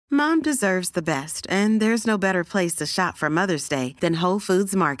Mom deserves the best, and there's no better place to shop for Mother's Day than Whole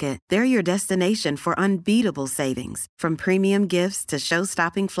Foods Market. They're your destination for unbeatable savings, from premium gifts to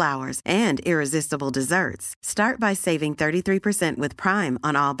show-stopping flowers and irresistible desserts. Start by saving 33% with Prime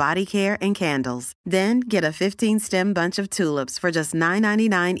on all body care and candles. Then get a 15-stem bunch of tulips for just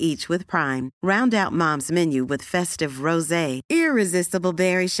 $9.99 each with Prime. Round out Mom's menu with festive rosé, irresistible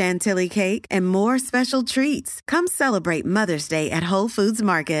berry chantilly cake, and more special treats. Come celebrate Mother's Day at Whole Foods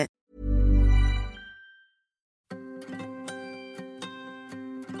Market.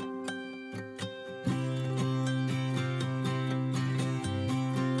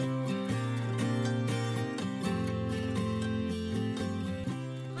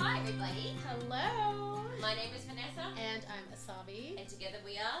 Hi everybody. Hello. My name is Vanessa. And I'm Asabi. And together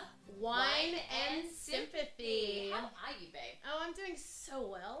we are Wine and Sympathy. How are you, babe? Oh, I'm doing so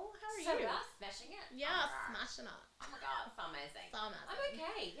well. How are So you? smashing it? Yeah, smashing up. Oh my god, so amazing. So amazing. I'm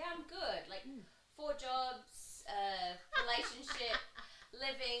okay. Yeah, I'm good. Like 4 jobs, relationship,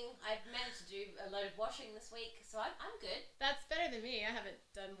 living. I've managed to do a load of washing this week, so I'm good. That's better than me. I haven't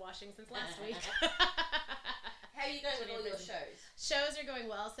done washing since last week. How are you going with all your shows? Shows are going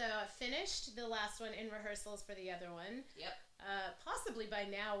well. So I finished the last one in rehearsals for the other one. Yep. Possibly by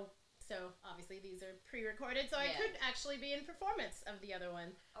now. So obviously these are pre-recorded, so I could actually be in performance of the other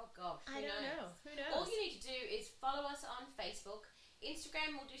one. Oh gosh, I don't know. Who knows? All you need to do is follow us on Facebook.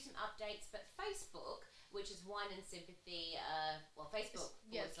 Instagram will do some updates, but Facebook, which is Wine and Sympathy, Facebook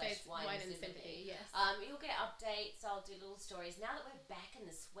 / Wine and Sympathy. Yes. You'll get updates. I'll do little stories. Now that we're back in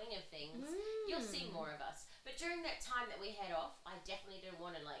the swing of things, you'll see more of us. But during that time that we had off, I definitely didn't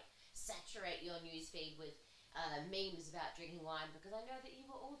want to saturate your newsfeed with memes about drinking wine, because I know that you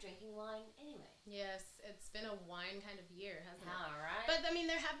were all drinking wine anyway. Yes, it's been a wine kind of year, hasn't it? All right. But I mean,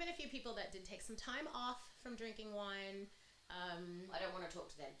 there have been a few people that did take some time off from drinking wine. I don't want to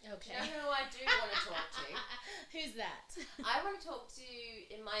talk to them. Okay. Do you know who I do want to talk to? Who's that? I want to talk to,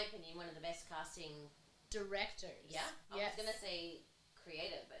 in my opinion, one of the best casting directors. Yeah? I was going to say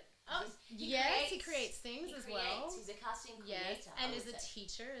creator, but... he creates things as well. He's a casting creator. Yes, and is a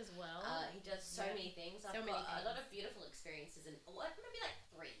teacher as well. He does so many things. I've got a lot of beautiful experiences, and maybe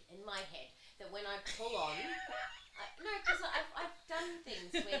 3 in my head that when I pull on... no, because I've done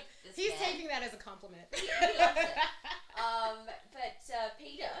things with this He's man. taking that as a compliment. He loves it. But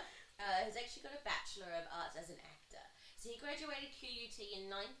Peter has actually got a Bachelor of Arts as an actor. So he graduated QUT in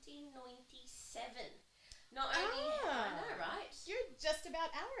 1997. Not only, I know, right? You're just about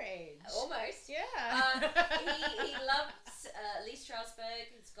our age. Almost. Yeah. He loves Lee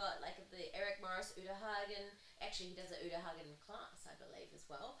Strasberg. He's got the Eric Morris Uderhagen. Actually, he does an Uderhagen class, I believe, as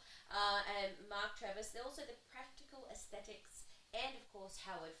well. And Mark Travis. They're also the practical aesthetics, and of course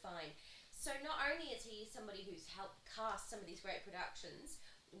Howard Fine. So not only is he somebody who's helped cast some of these great productions,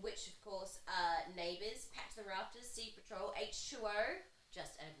 which of course are Neighbours, Pack the Rafters, Sea Patrol, H2O,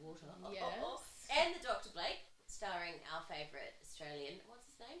 Just Add Water, yes. and The Dr. Blake, starring our favourite Australian, what's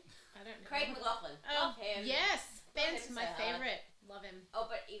his name? I don't know. Craig McLachlan. Love him. Yes, Ben's my so favourite. Love him. Oh,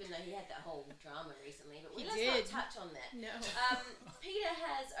 but even though he had that whole drama recently, but let's did. not touch on that. No. Peter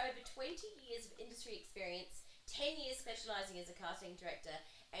has over 20 years of industry experience, 10 years specialising as a casting director,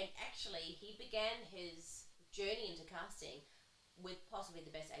 and actually he began his journey into casting with possibly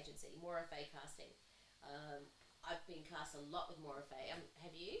the best agency, Morafay Casting. I've been cast a lot with Morafay.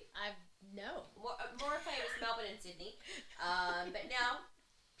 Have you? No. Morafay was Melbourne and Sydney. But now,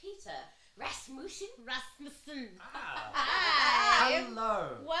 Peter Rasmussen. Hi.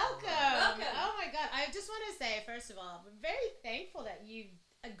 Hello. Welcome. Oh my God. I just want to say, first of all, I'm very thankful that you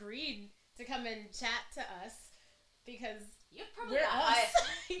agreed to come and chat to us, because You're probably our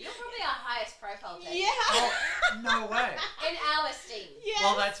highest profile person. Yeah. Oh, no way. In our esteem. Yes.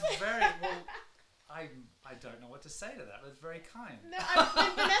 Well, that's very I don't know what to say to that. That's very kind. No,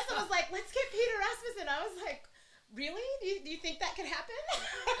 when Vanessa was like, let's get Peter Rasmussen, I was like, really? Do you think that could happen?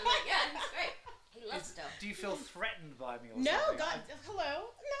 I'm like, yeah, he's great. He loves stuff. Do you feel threatened by me or No, something? God,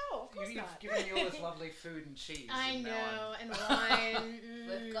 hello? No, of course You've not. given me all this lovely food and cheese. I and now know, and wine.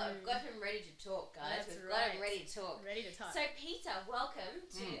 We've got him ready to talk, guys. That's We've got him right. ready to talk. Ready to talk. So, Peter, welcome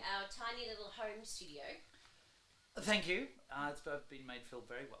to our tiny little home studio. Thank you. I've been made feel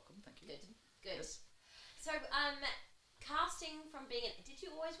very welcome. Thank you. Good. Yes. So, casting from being did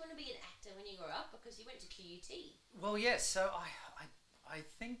you always want to be an actor when you grew up? Because you went to QUT. Well, yes. So I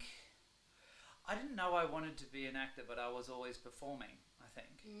think I didn't know I wanted to be an actor, but I was always performing. I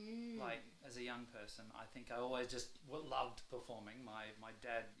think, as a young person, I think I always just loved performing. My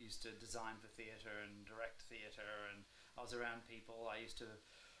dad used to design for theatre and direct theatre, and I was around people. I used to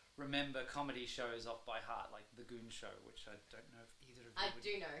remember comedy shows off by heart, like The Goon Show, which I don't know if either of you I would...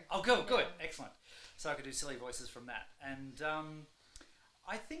 do know. Oh, good, excellent. So I could do silly voices from that. And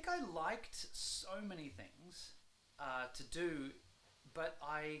I think I liked so many things to do, but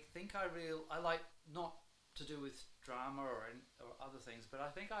I think I like not to do with drama or other things, but I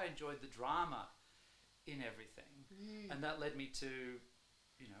think I enjoyed the drama in everything, and that led me to,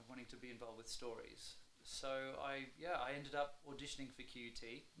 wanting to be involved with stories. So I ended up auditioning for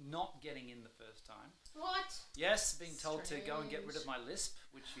QUT, not getting in the first time. What? Yes, being told to go and get rid of my lisp,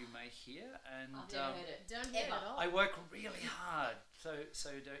 which you may hear, and I've never heard it. Don't hear it at all. I work really hard, so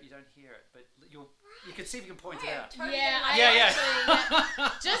you don't hear it, but you can see if you can point it out. Totally Yeah, actually,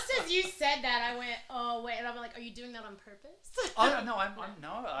 just as you said that, I went, oh wait, and I'm like, are you doing that on purpose? Oh no,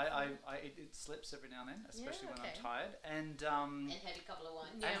 it slips every now and then, especially when I'm tired, and had a couple of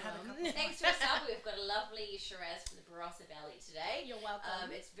wines. Yeah, Thanks to our sub, we've got a lovely Shiraz from the Barossa Valley today. You're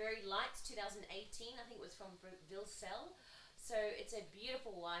welcome. It's very light, 2018. I think it was from Vilsel. So it's a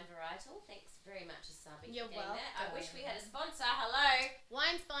beautiful wine varietal. Thanks very much, Asabi, for getting that. I wish we had a sponsor. Hello.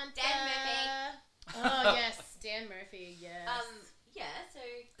 Wine sponsor. Dan Murphy. Oh yes, Dan Murphy. Yes.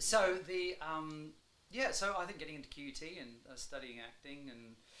 So the so I think getting into QUT and studying acting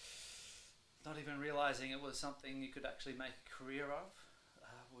and not even realizing it was something you could actually make a career of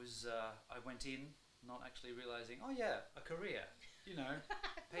I went in not actually realizing, a career,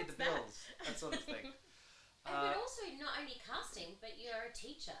 paid the bills, that sort of thing. but also not only casting, but you're a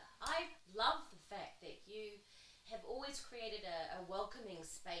teacher. I love the fact that you have always created a welcoming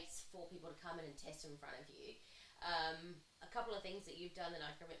space for people to come in and test in front of you. A couple of things that you've done that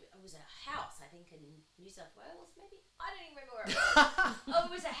I can remember. It was a house, I think, in New South Wales, maybe. I don't even remember where it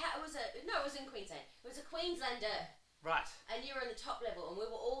was. It was in Queensland. It was a Queenslander. Right. And you were in the top level, and we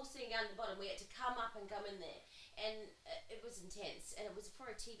were all sitting down at the bottom. We had to come up and come in there, and it was intense. And it was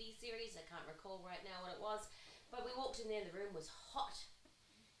for a TV series. I can't recall right now what it was, but we walked in there, and the room was hot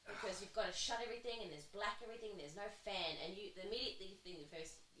because you've got to shut everything, and there's black everything, and there's no fan, and the immediate thing the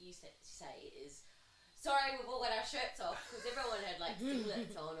first you say is, sorry, we've all got our shirts off, because everyone had like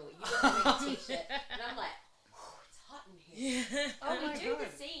singlets on, or you got a t-shirt, and I'm like, it's hot in here. We do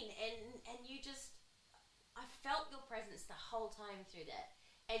the scene, and you just, I felt your presence the whole time through that,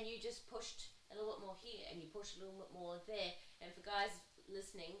 and you just pushed a little bit more here, and you pushed a little bit more there, and for guys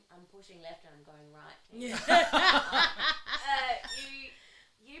listening, I'm pushing left and I'm going right.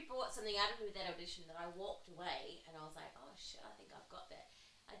 You brought something out of me with that audition that I walked away, and I was like, oh shit, I think I've got that.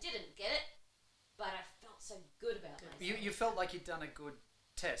 I didn't get it, but I felt so good about myself. You felt like you'd done a good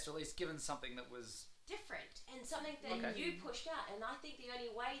test, or at least given something that was different, and something that you pushed out. And I think the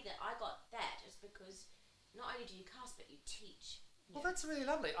only way that I got that is because not only do you cast, but you teach. Well, that's really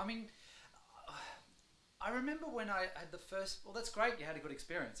lovely. I mean, I remember when I had the first... Well, that's great. You had a good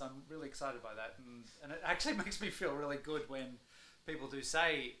experience. I'm really excited by that. And it actually makes me feel really good when people do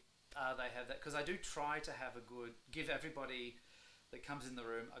say they have that. Because I do try to have give everybody that comes in the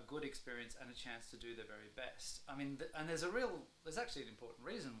room a good experience and a chance to do their very best. I mean, and there's actually an important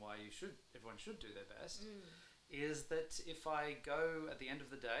reason why everyone should do their best, is that if I go at the end of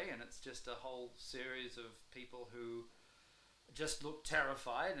the day and it's just a whole series of people who just look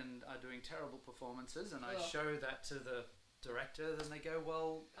terrified and are doing terrible performances, and I show that to the director, then they go,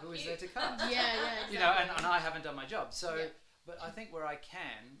 well, who is there to cut? Exactly. And I haven't done my job. So, but I think where I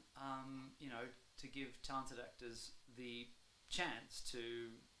can, to give talented actors the chance to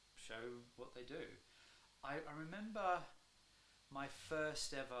show what they do. I remember my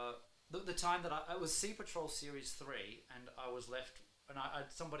first ever, the time that it was Sea Patrol Series 3, and I was left, and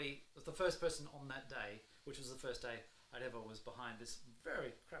somebody was the first person on that day, which was the first day I'd ever was behind this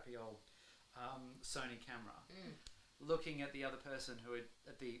very crappy old Sony camera, looking at the other person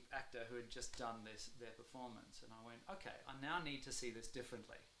at the actor who had just done their performance, and I went, okay, I now need to see this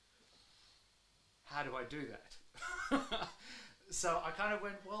differently. How do I do that? So I kind of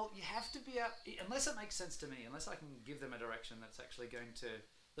went, well, you have to be unless it makes sense to me, unless I can give them a direction that's actually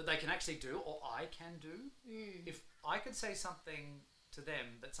that they can actually do, or I can do. If I could say something to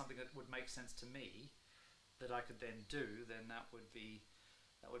them that's something that would make sense to me, that I could then do, then that would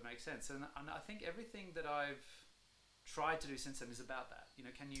make sense. And I think everything that I've tried to do since then is about that.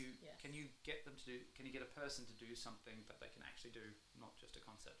 Can you get them to do? Can you get a person to do something that they can actually do, not just a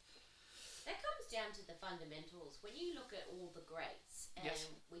concept? That comes down to the fundamentals. When you look at all the greats, and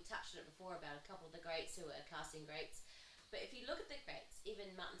we touched on it before about a couple of the greats who are casting greats, but if you look at the greats, even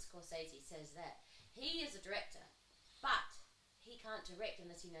Martin Scorsese says that he is a director, but he can't direct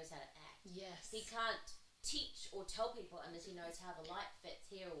unless he knows how to act. Yes. He can't teach or tell people unless he knows how the light fits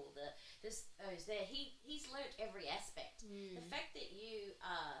here or this goes there. He's learnt every aspect. The fact that you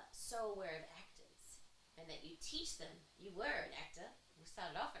are so aware of actors and that you teach them, you were an actor, you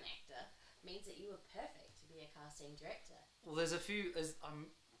started off an actor, means that you were perfect to be a casting director. Well, there's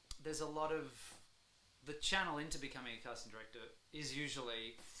a lot of the channel into becoming a casting director is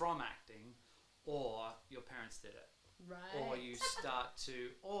usually from acting, or your parents did it, Right. or you start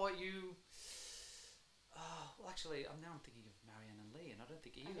to, or you. Well, actually, I'm thinking of Marianne and Lee, and I don't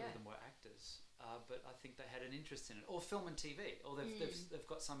think either of them were actors, but I think they had an interest in it, or film and TV, or they've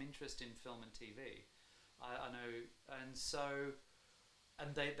got some interest in film and TV. I know, and so.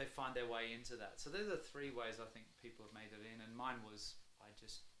 And they find their way into that. So they're the three ways I think people have made it in. And mine was, I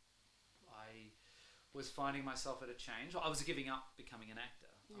was finding myself at a change. I was giving up becoming an actor,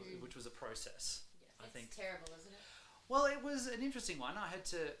 which was a process. Yes, I think. It's terrible, isn't it? Well, it was an interesting one. I had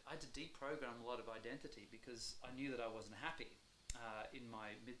to deprogram a lot of identity because I knew that I wasn't happy in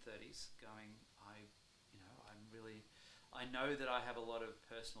my mid-30s. I know that I have a lot of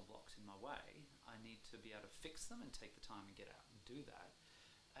personal blocks in my way. I need to be able to fix them and take the time and get out and do that.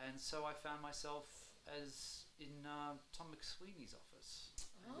 And so I found myself as in Tom McSweeney's office.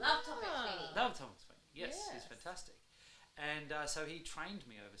 Love Tom McSweeney. Love Tom McSweeney. Yes, he's fantastic. And so he trained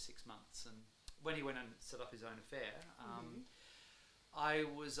me over 6 months. And when he went and set up his own affair, I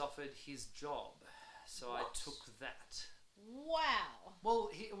was offered his job. So I took that. Wow.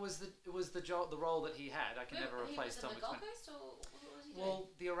 Well, it was the job, the role that he had. I can never replace Tom McSweeney. McSweeney. Or what was he doing? Well,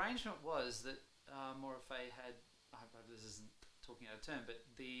 the arrangement was that Morrissey had. I hope this isn't talking out of turn, but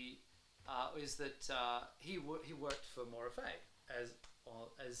is that he worked for Morrissey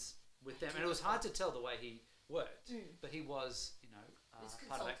as with them, and it was hard to tell the way he worked, but he was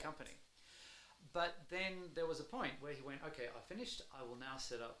part of that company. But then there was a point where he went, okay, I finished. I will now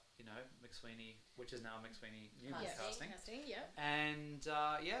set up McSweeney, which is now McSweeney Newman Casting. And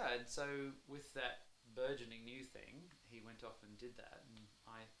and so with that burgeoning new thing, he went off and did that, and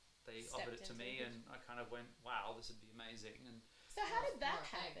they offered it to me, and I kind of went, wow, this would be amazing. And so how did that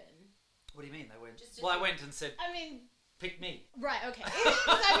happen? what do you mean they went? Just I went and said, I mean, pick me. right, okay.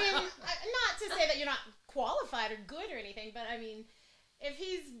 I mean, not to say that you're not qualified or good or anything, but I mean, if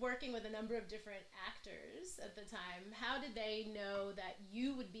he's working with a number of different actors at the time, how did they know that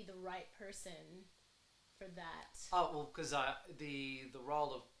you would be the right person for that? Oh, well, because the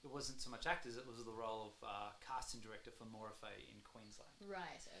role of, it wasn't so much actors, it was the role of casting director for Morrissey in Queensland.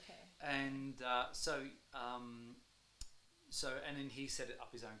 Right, okay. And and then he set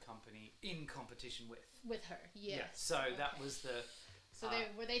up his own company in competition with her, yes. Yeah, so that was the. So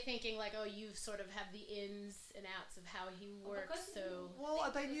were they thinking like, oh, you sort of have the ins and outs of how he works,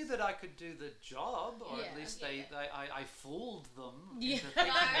 they knew that I could do the job, or at least I fooled them into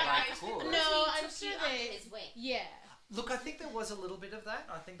thinking that I could. No, I'm sure they. His wing. Yeah. Look, I think there was a little bit of that.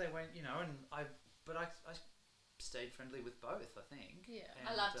 I think they went, I stayed friendly with both. I think. Yeah. And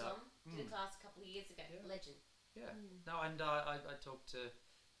I love Tom. Did a class a couple of years ago. Yeah. Legend. Yeah. No, and I talked to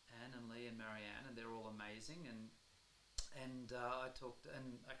Anne and Lee and Marianne, and they're all amazing, and I talked,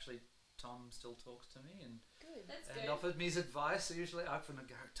 and actually Tom still talks to me and offers me his advice. So usually I often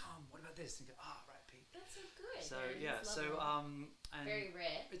go, Tom, what about this? And go, right, Pete. That's so good. So and very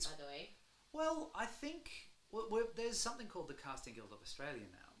rare, by the way. Well, I think there's something called the Casting Guild of Australia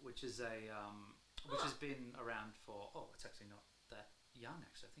now, which is which has been around for it's actually not that young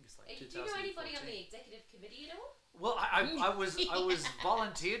actually. I think it's like 2014. Do you know anybody on the executive committee at all? Well, I was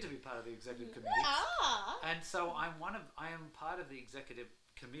volunteered to be part of the executive committee, and so I am part of the executive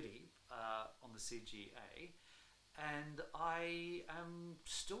committee on the CGA, and I am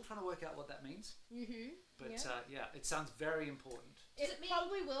still trying to work out what that means. Mm-hmm. But it sounds very important. It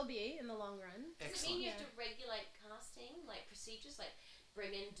probably will be in the long run. Does it mean you have to regulate casting, like procedures, like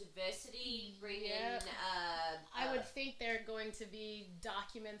bring in diversity, bring in... I would think there are going to be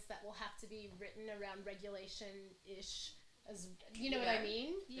documents that will have to be written around regulation-ish, you know what I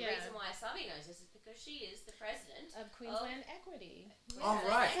mean? The reason why Asabi knows this is because she is the president of Queensland Equity. Oh,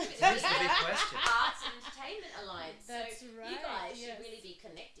 right. Here's the big question. Arts and Entertainment Alliance. That's so right. You guys should really be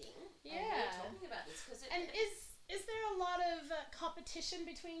connecting and really talking about this. Is there a lot of competition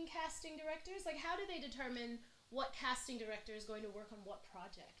between casting directors? Like, how do they determine what casting director is going to work on what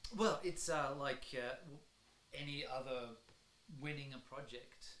project? Well, it's like any other winning a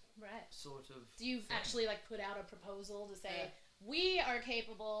project. Right. Sort of. Do you actually put out a proposal to say we are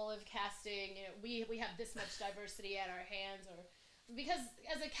capable of casting? We have this much diversity at our hands, or because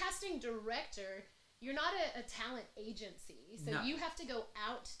as a casting director, you're not a talent agency, so you have to go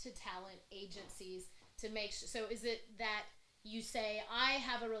out to talent agencies to make sure. So is it that you say, I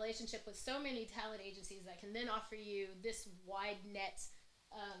have a relationship with so many talent agencies that can then offer you this wide net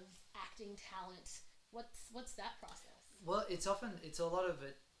of acting talent. What's that process? Well, it's a lot of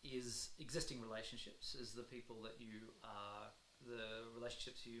it is existing relationships, is the people that the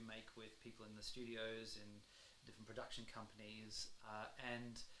relationships you make with people in the studios, in different production companies,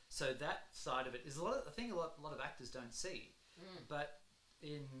 and so that side of it is a lot of actors don't see, but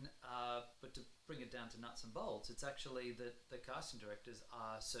but to bring it down to nuts and bolts, it's actually that the casting directors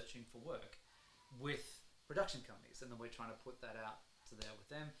are searching for work with production companies, and then we're trying to put that out to there with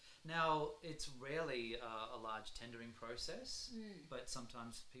them. Now, it's rarely a large tendering process, but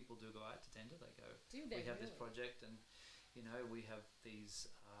sometimes people do go out to tender. They go, we have this project, and we have these.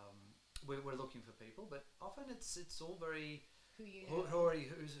 We're looking for people, but often it's all very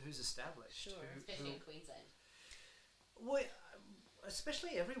who's established. Sure, especially in Queensland. Well,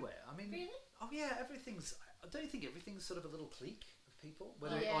 especially everywhere. I mean, really? Oh yeah, everything's. Don't you think everything's sort of a little clique of people,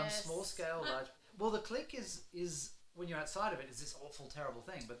 whether on small scale, large? Well, the clique is when you're outside of it is this awful, terrible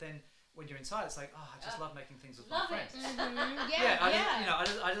thing, but then when you're inside, it's like, I just love making things with my friends.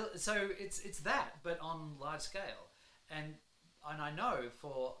 Mm-hmm. So it's that, but on large scale, and I know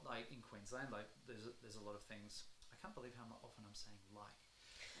for like in Queensland, like there's a lot of things. I can't believe how often I'm saying like.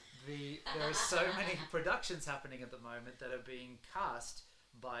 There are so many productions happening at the moment that are being cast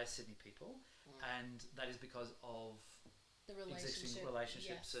by Sydney people, and that is because of the existing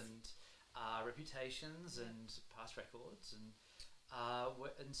relationships and reputations and past records, and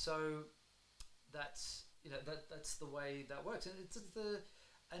so that's that's the way that works,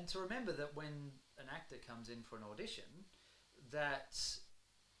 and to remember that when an actor comes in for an audition, that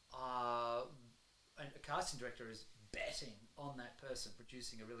and a casting director is betting on that person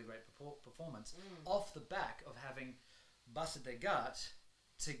producing a really great performance off the back of having busted their gut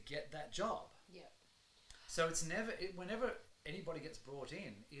to get that job. Yeah. So it's whenever anybody gets brought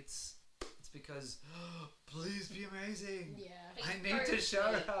in, it's because please be amazing. Yeah. I need to show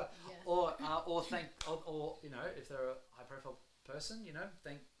her. Yeah. Or if they're a high profile person,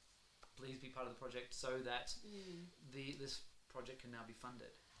 please be part of the project so that this project can now be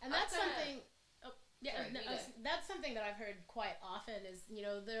funded. And that's something. Sorry, that's something that I've heard quite often. Is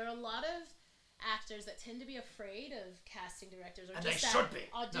there are a lot of actors that tend to be afraid of casting directors, or and just they should be.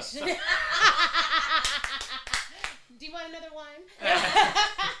 Audition. No, Do you want another wine?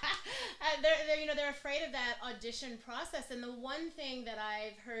 They're afraid of that audition process, and the one thing that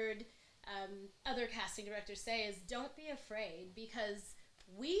I've heard other casting directors say is, don't be afraid, because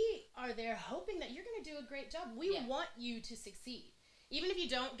we are there hoping that you're going to do a great job. We want you to succeed. Even if you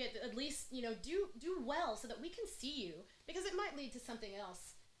don't get, at least, do well so that we can see you, because it might lead to something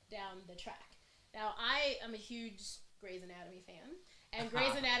else down the track. Now, I am a huge Grey's Anatomy fan, and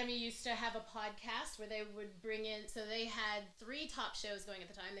Grey's Anatomy used to have a podcast where they would bring in, so they had 3 top shows going at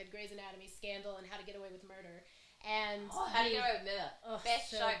the time. They had Grey's Anatomy, Scandal, and How to Get Away with Murder. And How to Get Away with Murder.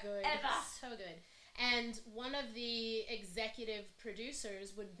 Best show good. ever. So good. And one of the executive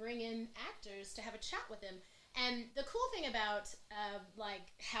producers would bring in actors to have a chat with him. And the cool thing about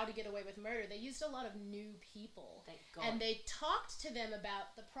How to Get Away with Murder, they used a lot of new people. Thank God. And they talked to them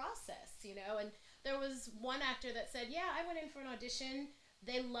about the process, and there was one actor that said, I went in for an audition,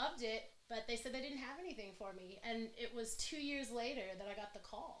 they loved it, but they said they didn't have anything for me. And it was 2 years later that I got the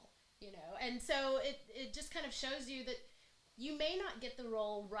call, And so it just kind of shows you that you may not get the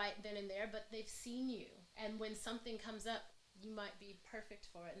role right then and there, but they've seen you. And when something comes up, you might be perfect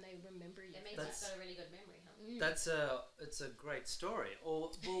for it, and they remember you. It means you've got a really good memory, huh? It's a great story.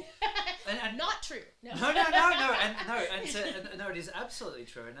 And not true. No, it is absolutely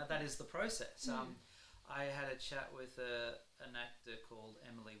true, and that is the process. I had a chat with an actor called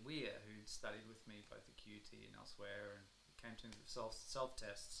Emily Weir, who studied with me both at QUT and elsewhere, and came to me with self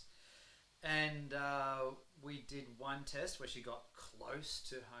tests. And we did one test where she got close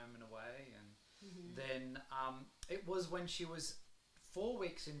to Home and Away, and then it was when she was 4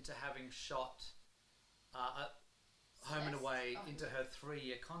 weeks into having shot Home and Away into her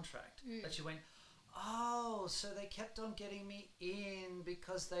 3-year contract that she went, so they kept on getting me in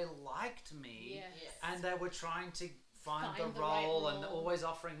because they liked me, and they were trying to find the role, and always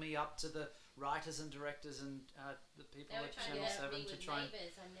offering me up to the writers and directors and the people at Channel 7 to try and...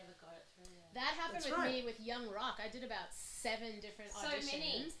 I never got it through. That happened me with Young Rock. I did about 7 different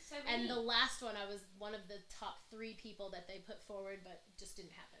auditions. So many. And the last one, I was one of the top 3 people that they put forward, but it just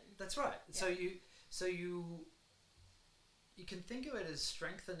didn't happen. That's right. Yeah. So you can think of it as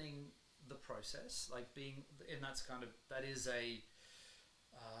strengthening the process, like being, and that is a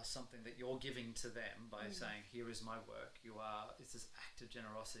something that you're giving to them by saying, here is my work. It's this act of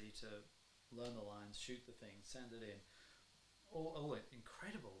generosity to learn the lines, shoot the thing, send it in. all an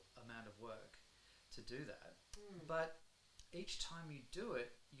incredible amount of work to do that. But each time you do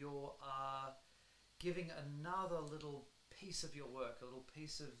it, you're giving another little piece of your work, a little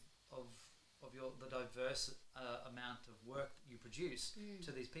piece of the diverse amount of work that you produce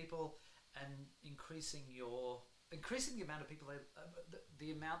to these people, and increasing the amount of people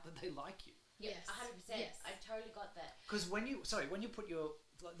the amount that they like you. Yes, 100%. Yes. I totally got that. Because when you put your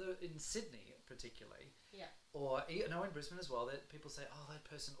in Sydney particularly, or in Brisbane as well, that people say, oh, that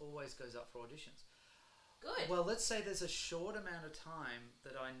person always goes up for auditions. Good. Well, let's say there's a short amount of time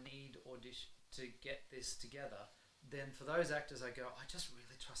that I need audition to get this together. Then for those actors, I go, I just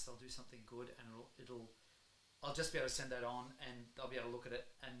really trust they'll do something good, and I'll just be able to send that on, and they'll be able to look at it.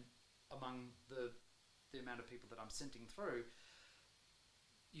 And among the amount of people that I'm sending through,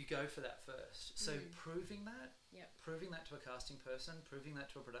 you go for that first. So proving that to a casting person, proving that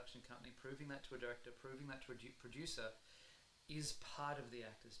to a production company, proving that to a director, proving that to a producer, is part of the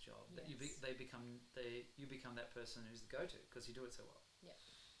actor's job. That you become that person who's the go-to because you do it so well. Yeah.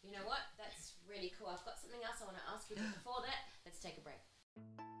 You know what? That's really cool. I've got something else I want to ask you, but before that, let's take a break.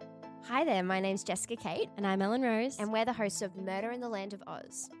 Hi there, my name's Jessica Kate. And I'm Ellen Rose. And we're the hosts of Murder in the Land of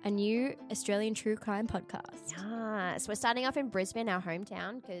Oz, a new Australian true crime podcast. Yes, we're starting off in Brisbane, our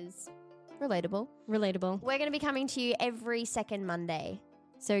hometown, because relatable. Relatable. We're going to be coming to you every second Monday.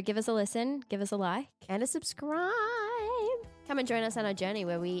 So give us a listen, give us a like, and a subscribe. Come and join us on our journey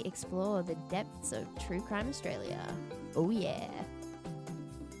where we explore the depths of True Crime Australia. Oh yeah.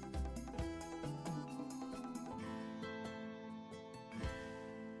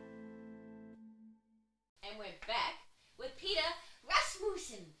 And we're back with Peter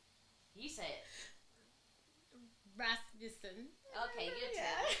Rasmussen. You say it. Rasmussen. Okay, your turn.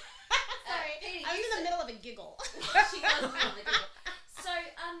 Yeah. Sorry, Peter, I was you in the said- middle of a giggle. She was on the Google. So,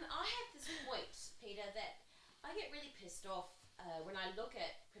 I have this point, Peter, that I get really pissed off when I look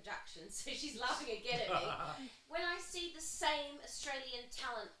at productions. So she's laughing again at me. When I see the same Australian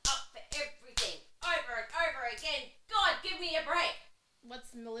talent up for everything over and over again. God, give me a break.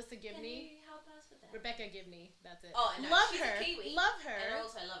 What's Melissa Can Gibney? you help us with that? Rebecca Gibney. That's it. Oh, I know. Love She's her. a Kiwi. Love her. And I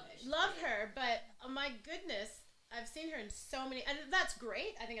also love her. She's Love brilliant. her, but my goodness, I've seen her in so many, and that's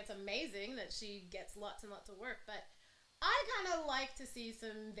great. I think it's amazing that she gets lots and lots of work, but I kind of like to see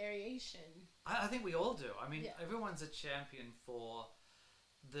some variation. I think we all do. I mean, Yeah. everyone's a champion for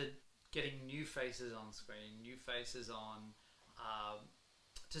getting new faces on screen, new faces on,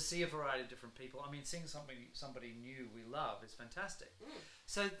 to see a variety of different people. I mean, seeing somebody new we love is fantastic.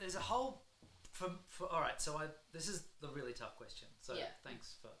 So there's a whole. All right. So this is the really tough question. So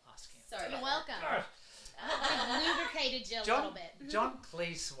thanks for asking. Sorry You're about welcome. Gosh. I've lubricated you a little bit. John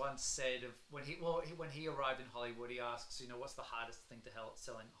Cleese once said when he arrived in Hollywood, he asks, what's the hardest thing to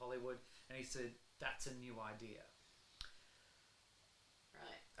sell in Hollywood, and he said, that's a new idea.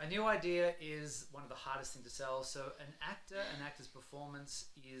 Right. A new idea is one of the hardest things to sell. So an actor's performance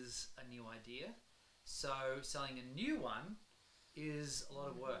is a new idea. So selling a new one is a lot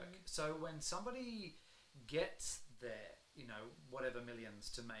of work. So when somebody gets their, whatever millions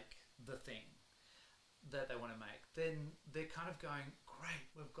to make the thing that they want to make, then they're kind of going, great,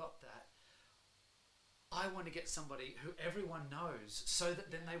 we've got that. I want to get somebody who everyone knows so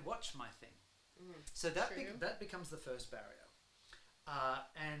that then they watch my thing. So that becomes the first barrier.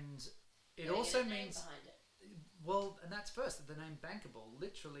 And it also means, behind it. well, and that's first, the name bankable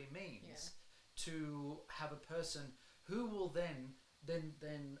literally means to have a person who will then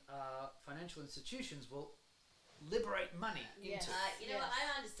financial institutions will liberate money into. You know what?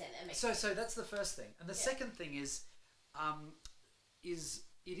 I understand. That makes sense. So that's the first thing, and the second thing is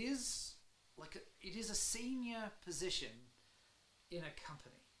it is a senior position in a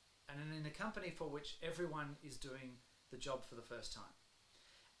company, and in a company for which everyone is doing the job for the first time,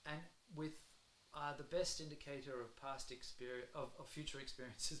 and with the best indicator of past experience of future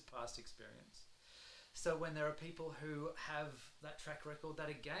experience is past experience. So when there are people who have that track record, that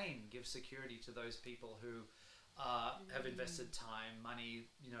again gives security to those people who have invested time, money,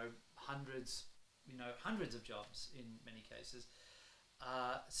 hundreds of jobs in many cases.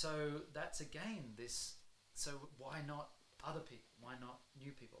 So that's again this. So why not other people? Why not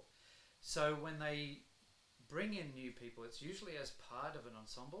new people? So when they bring in new people, it's usually as part of an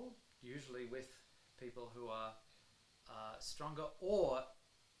ensemble, usually with people who are stronger, or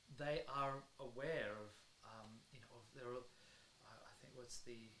they are aware of, I think what's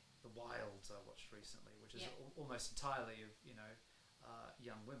the Wilds I watched recently, which is almost entirely of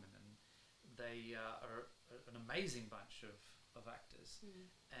young women, and they are an amazing bunch of actors,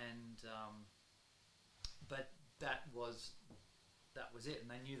 and but that was it, and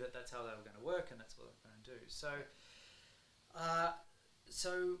they knew that that's how they were going to work, and that's what they were going to do. So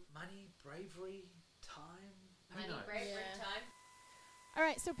So money, bravery, time. Who knows? Bravery, time. All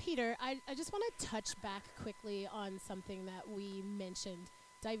right, so Peter, I just want to touch back quickly on something that we mentioned,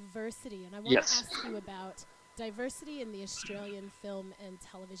 diversity. And I want to ask you about diversity in the Australian film and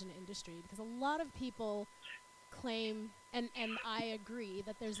television industry, because a lot of people claim, and I agree,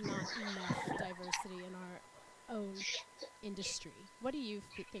 that there's not enough diversity in our own industry. What do you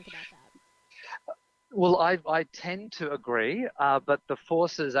think about that? Well, I tend to agree, but the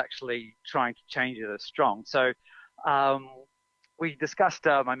forces actually trying to change it are strong. So we discussed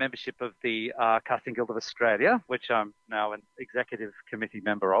my membership of the Casting Guild of Australia, which I'm now an executive committee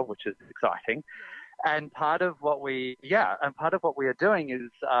member of, which is exciting. And part of what we are doing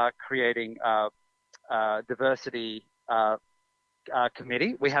is creating a diversity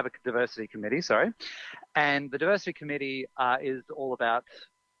committee. We have a diversity committee, and the diversity committee is all about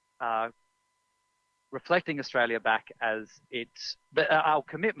reflecting Australia back as our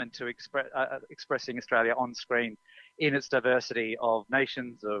commitment to expressing Australia on screen in its diversity of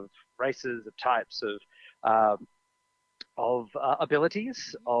nations, of races, of types, of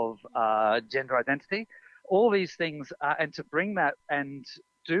abilities, of gender identity, all these things, and to bring that and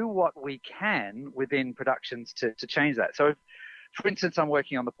do what we can within productions to change that. So, for instance, I'm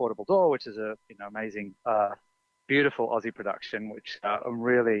working on The Portable Door, which is a amazing, beautiful Aussie production, which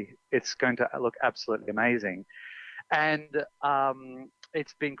it's going to look absolutely amazing. And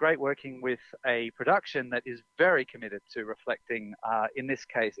it's been great working with a production that is very committed to reflecting, in this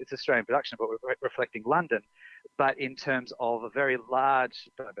case, it's Australian production, but we're reflecting London, but in terms of a very large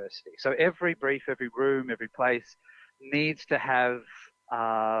diversity. So every brief, every room, every place needs to have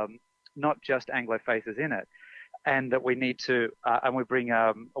not just Anglo faces in it, and that we need to, and we bring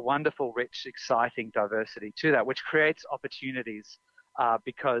a wonderful, rich, exciting diversity to that, which creates opportunities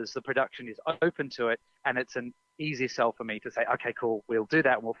because the production is open to it, and it's an easy sell for me to say, okay, cool, we'll do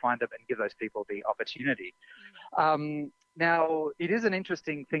that, and we'll find them and give those people the opportunity. Now, it is an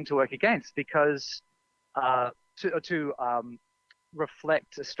interesting thing to work against because to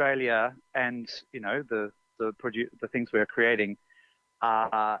reflect Australia and the things we're creating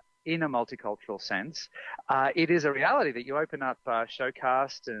in a multicultural sense, it is a reality that you open up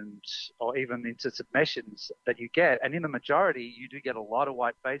Showcast or even into submissions that you get, and in the majority you do get a lot of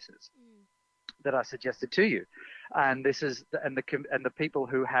white faces that are suggested to you, and the people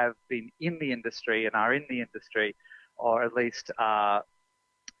who have been in the industry and are in the industry, or at least have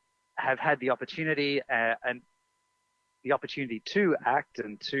had the opportunity and the opportunity to act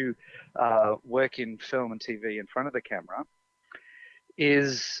and to work in film and TV in front of the camera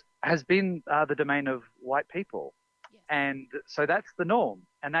has been the domain of white people. Yes. And so that's the norm.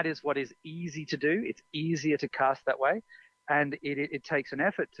 And that is what is easy to do. It's easier to cast that way. And it takes an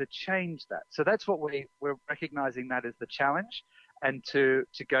effort to change that. So that's what we're recognizing that as the challenge, and to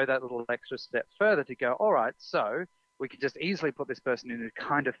go that little extra step further to go, all right, so we could just easily put this person in who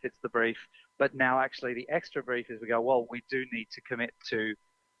kind of fits the brief. But now actually the extra brief is we go, well, we do need to commit to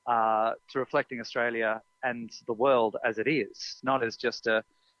reflecting Australia and the world as it is, not as just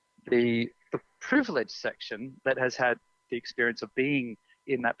the privileged section that has had the experience of being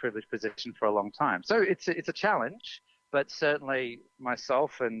in that privileged position for a long time. So it's a challenge, but certainly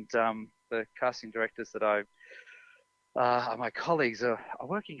myself and the casting directors that my colleagues are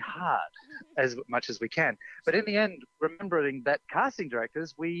working hard as much as we can. But in the end, remembering that casting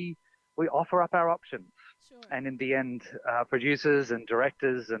directors, we offer up our options. Sure. And in the end, producers and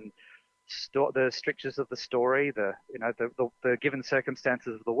directors and the strictures of the story, the given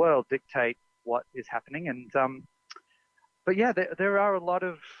circumstances of the world dictate what is happening. And but yeah, there are a lot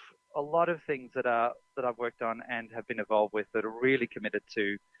of things that I've worked on and have been involved with that are really committed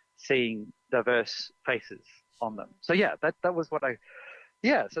to seeing diverse faces on them. So yeah, that was what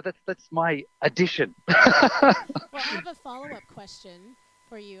so that's my addition. Well, I have a follow-up question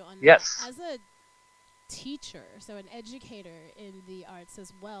for you on that. As a teacher, so an educator in the arts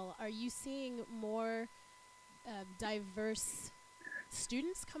as well, are you seeing more diverse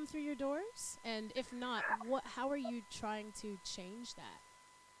students come through your doors? And if not, how are you trying to change that?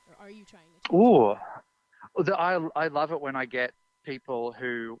 Or are you trying to change that? I love it when I get people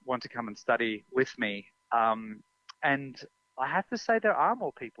who want to come and study with me. And I have to say there are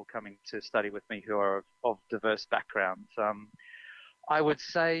more people coming to study with me who are of diverse backgrounds. I would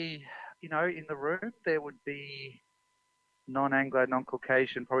say, in the room there would be non-Anglo,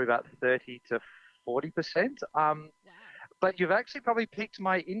 non-Caucasian, probably about 30 to 40%. But you've actually probably piqued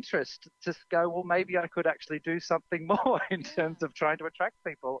my interest to go, well, maybe I could actually do something more in terms of trying to attract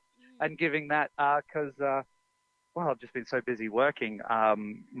people and giving that, because, I've just been so busy working.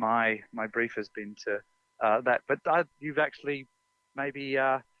 My brief has been to that. But you've actually maybe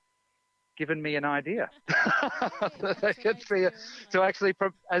given me an idea. To actually,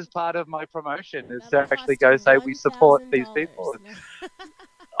 as part of my promotion, is to actually go say we support these people.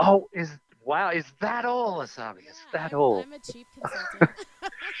 Oh, wow, is that all, Asabi? Is that all? I'm a cheap consultant.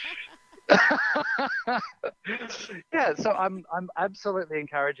 Yeah, so I'm absolutely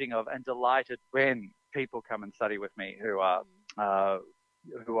encouraging of and delighted when people come and study with me who are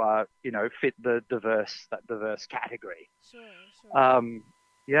fit that diverse category. Sure.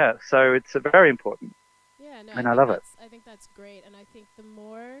 Yeah, so it's very important. Yeah, no, and I love it. I think that's great, and I think the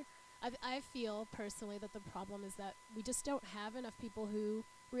more I feel personally that the problem is that we just don't have enough people who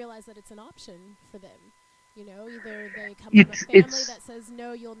realize that it's an option for them. You know, either they come from a family that says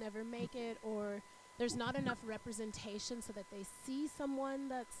no, you'll never make it, or there's not enough representation so that they see someone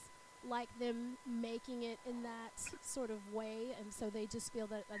that's like them making it in that sort of way, and so they just feel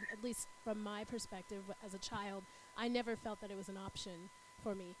that, at least from my perspective as a child, I never felt that it was an option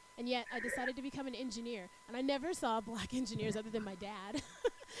for me. And yet I decided to become an engineer, and I never saw black engineers other than my dad.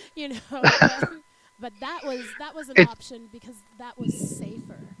 You know, but that was an option because that was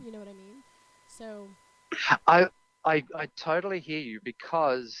safer. You know what I mean? So I totally hear you,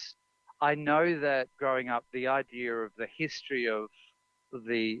 because I know that growing up, the idea of the history of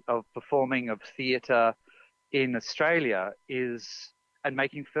performing of theatre in Australia and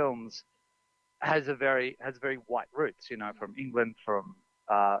making films has very white roots, from England, from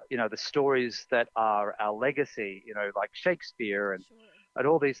the stories that are our legacy, like Shakespeare and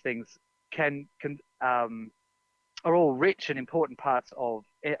all these things are all rich and important parts of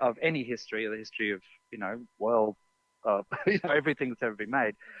any history, the history of world, everything that's ever been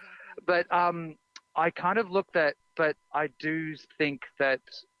made. But I kind of looked at, but I do think that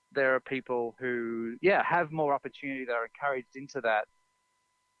there are people who have more opportunity, that are encouraged into that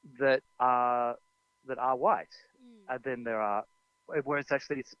are white, and then there are, where it's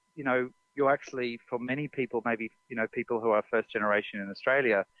actually, you're actually, for many people, maybe, people who are first generation in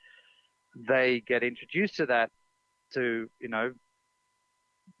Australia, they get introduced to that, to,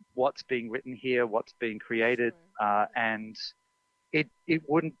 what's being written here, what's being created, and it's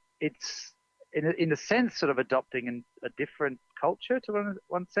in a sense sort of adopting a different culture to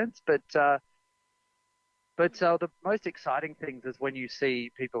one sense, but the most exciting things is when you see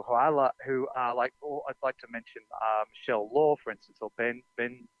people who are like, I'd like to mention Michelle Law, for instance, or Ben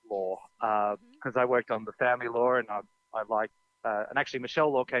Law, because I worked on the family law, and I like, and actually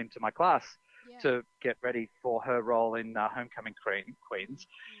Michelle Law came to my class to get ready for her role in Homecoming Queens.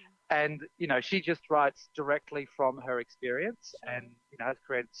 And, she just writes directly from her experience, and, has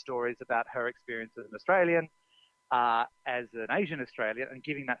created stories about her experience as an Australian, as an Asian Australian, and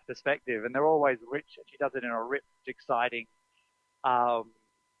giving that perspective. And they're always rich, and she does it in a rich, exciting,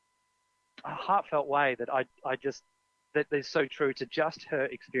 heartfelt way that that is so true to just her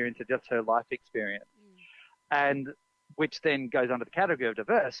experience, and just her life experience. And which then goes under the category of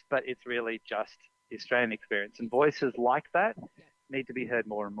diverse, but it's really just the Australian experience. And voices like that need to be heard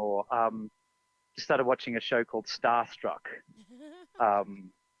more and more. Just started watching a show called Starstruck,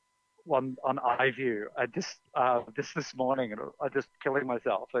 on iView. I just this morning, and I just killing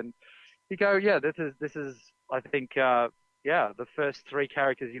myself. And you go, this is I think the first three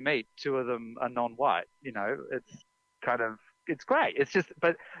characters you meet, two of them are non-white. It's great. It's just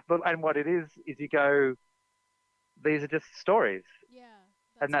but and what it is you go, these are just stories.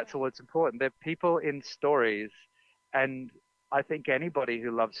 And that's all that's important. They're people in stories, and I think anybody who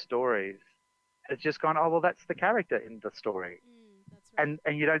loves stories has just gone, oh, well, that's the character in the story. That's right.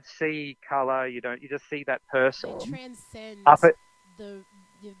 And you don't see color, you just see that person. They transcend the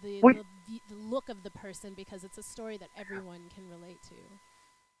look of the person, because it's a story that everyone can relate to.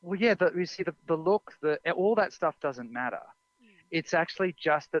 Well, yeah, you see the look, all that stuff doesn't matter. It's actually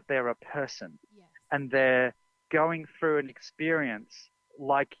just that they're a person, and they're going through an experience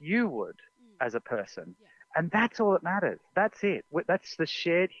like you would as a person. And that's all that matters. That's it. That's the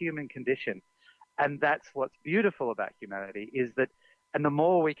shared human condition. And that's what's beautiful about humanity, is that, and the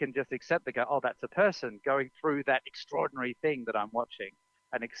more we can just accept that's a person going through that extraordinary thing that I'm watching,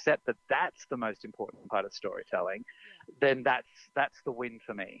 and accept that that's the most important part of storytelling, then that's the win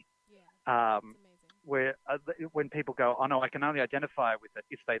for me. Where when people go, oh no, I can only identify with it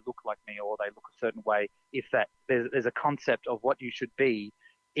if they look like me, or they look a certain way, if that there's a concept of what you should be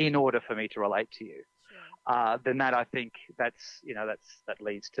in order for me to relate to you. Then that, I think that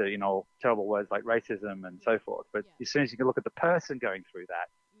leads to terrible words like racism and so forth. But as soon as you can look at the person going through that,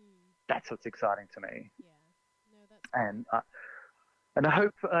 that's what's exciting to me. And I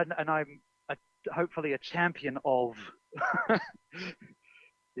hope, and I'm hopefully a champion of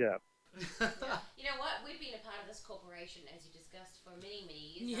You know what? We've been a part of this corporation, as you discussed, for many,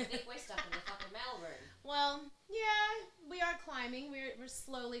 many years. I think we're stuck in the fucking mailroom. Well, yeah, we are climbing. We're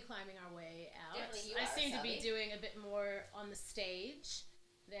slowly climbing our way out. Definitely you I are, seem to be Sally. doing a bit more on the stage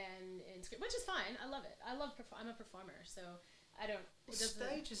than in script, which is fine. I love it. I'm a performer, so I don't. It doesn't.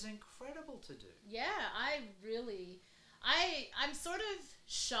 Stage is incredible to do. Yeah, I'm sort of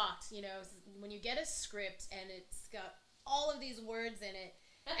shocked, when you get a script and it's got all of these words in it,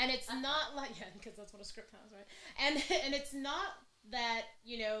 and it's not like, because that's what a script has, right? And it's not that,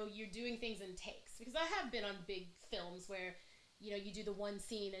 you're doing things in takes, because I have been on big films where, you do the one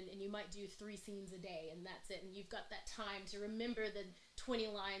scene and you might do 3 scenes a day and that's it, and you've got that time to remember the 20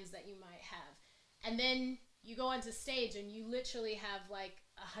 lines that you might have. And then you go onto stage and you literally have like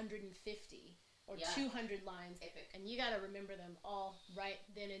 150 or 200 lines. Epic. And you got to remember them all right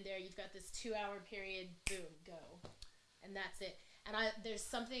then and there. You've got this 2-hour period, boom, go. And that's it. And there's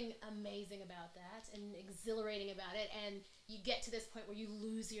something amazing about that and exhilarating about it. And you get to this point where you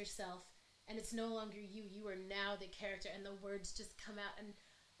lose yourself and it's no longer you. You are now the character, and the words just come out. And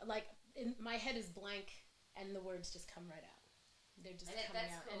like, my head is blank and the words just come right out. They're just coming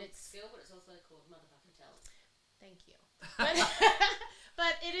out. Called And it's skill, but it's also called motherfucking talent. Thank you.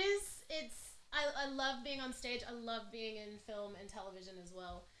 But I love being on stage. I love being in film and television as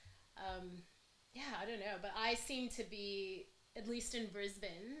well. I don't know, but I seem to be, at least in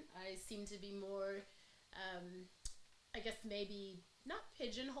Brisbane, I seem to be more, I guess maybe not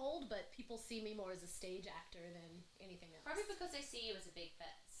pigeonholed, but people see me more as a stage actor than anything else. Probably because they see you as a big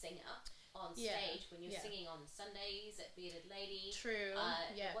fat singer on stage when you're singing on Sundays at Bearded Lady. True.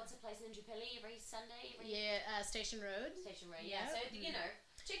 What's the place in Indooroopilly every Sunday? Station Road. Station Road. Yep. Yeah. So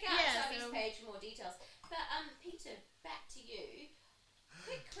check out Savi's page for more details. But Peter, back to you.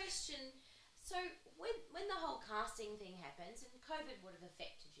 Quick question. So when the whole casting thing happens, and COVID would have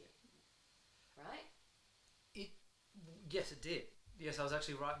affected you, right? Yes, it did. Yes, I was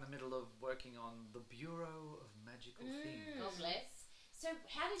actually right in the middle of working on the Bureau of Magical Things. God bless. So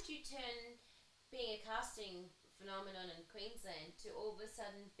how did you turn being a casting phenomenon in Queensland to all of a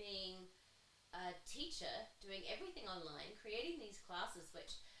sudden being a teacher, doing everything online, creating these classes,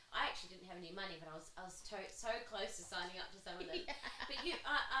 which I actually didn't have any money, but I was so close to signing up to some of them. Yeah. But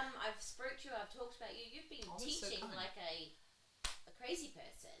I've spooked you, I've talked about you. You've been teaching like a crazy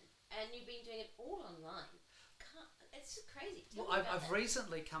person, and you've been doing it all online. It's just crazy. Tell me about I've that.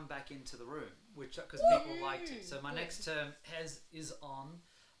 recently come back into the room, because people liked it. So my next term is on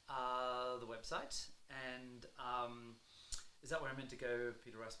the website, and is that where I'm meant to go?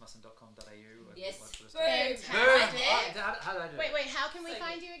 peterrasmussen.com.au. Yes. Fantastic. How do I do it? Wait, how can we So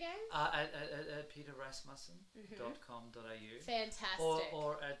find good. you again? At peterrasmussen.com.au. Fantastic.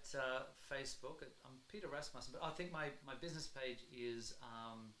 Or at Facebook. I'm Peter Rasmussen, but I think my business page is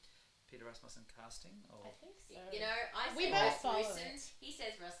Peter Rasmussen Casting. Or I think so. I We say both follow Rasmussen. it. He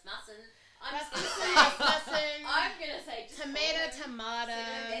says Rasmussen. I'm just Rasmussen. gonna say just Tomato, follow him, tomato.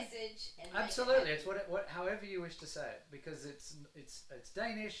 send him a message, and make it Absolutely, happen. it's however you wish to say it, because it's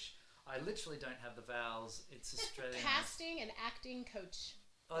Danish. I literally don't have the vowels. It's Australian. Casting and acting coach.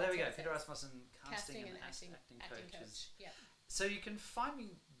 Oh, there we go. That's what Peter it says. Rasmussen, casting and acting coach. coaches. Yep. So you can find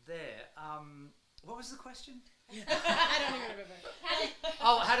me there. What was the question? I don't even remember.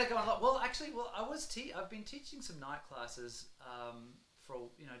 How to go on? Well, actually, I've been teaching some night classes for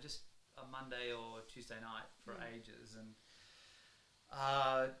just a Monday or Tuesday night for ages, and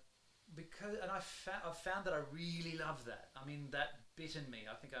I've found that I really love that. I mean, that bit in me.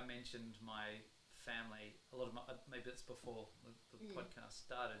 I think I mentioned my family. Maybe it's before the podcast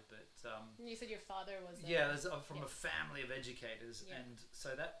started, but You said your father was. I'm from a family of educators, and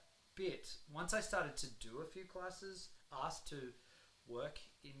so that bit. Once I started to do a few classes, asked to work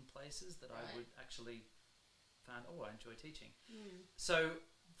in places that I would actually find, I enjoy teaching. So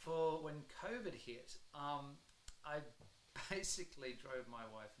for when COVID hit, I basically drove my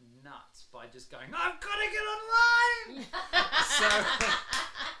wife nuts by just going, I've got to get online!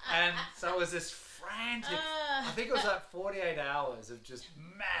 so it was this frantic, I think it was like 48 hours of just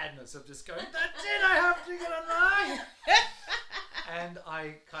madness of just going, that's it, I have to get online! And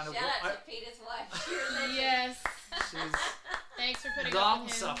I kind of... Shout out to Peter's wife. You're a legend. Yes. She's Thanks for putting up long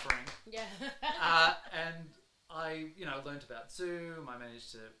with him. suffering. Yeah. And I, learned about Zoom. I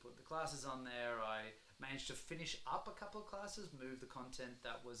managed to put the classes on there. I managed to finish up a couple of classes, move the content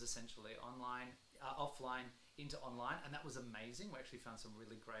that was essentially offline into online, and that was amazing. We actually found some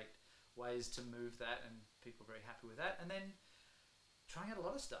really great ways to move that, and people were very happy with that. And then trying out a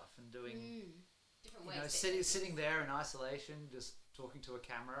lot of stuff and doing, different ways. sitting there in isolation, just talking to a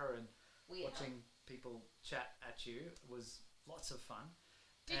camera and Weird, watching people chat at you was lots of fun.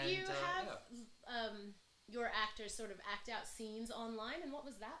 Did And, you have yeah. your actors sort of act out scenes online, and what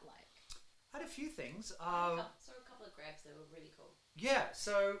was that like? I had a few things. Saw a couple of grabs that were really cool. Yeah,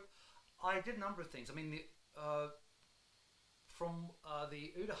 so I did a number of things. I mean, from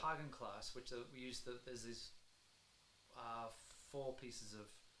the Uta Hagen class, which we used, there's these 4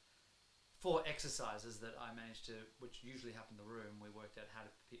 exercises that I managed to, which usually happen in the room. We worked out how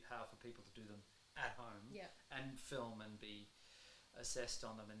for people to do them at home, and film and be assessed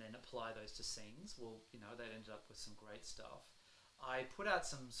on them, and then apply those to scenes. Well, they ended up with some great stuff. I put out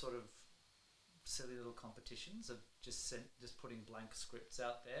some sort of silly little competitions of just putting blank scripts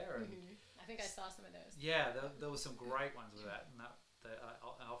out there, and I think I saw some of those. yeah, there were some great ones with that, and I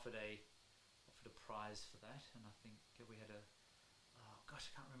offered a prize for that, and I think we had I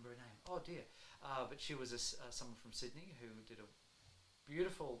can't remember her name. Oh dear, but she was someone from Sydney who did a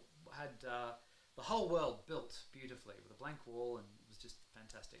beautiful, had the whole world built beautifully with a blank wall, and it was just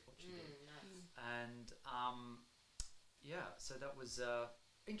fantastic what she did. Nice. And so that was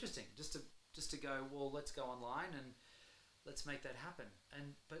interesting, just to go, well, let's go online and let's make that happen.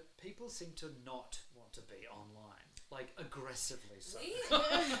 But people seem to not want to be online, like aggressively so. Really?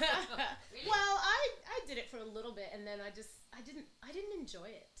 Well, I did it for a little bit, and then I didn't enjoy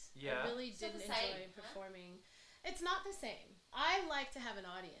it. Yeah. I really It's not didn't the same, enjoy huh? performing. It's not the same. I like to have an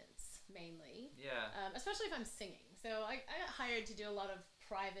audience mainly, Yeah. especially if I'm singing. So I got hired to do a lot of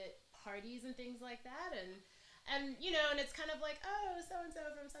private parties and things like that, and and it's kind of like, oh, so and so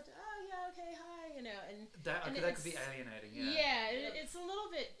from such. Oh yeah, okay, hi, and That and could be alienating. Yeah. Yeah, it's a little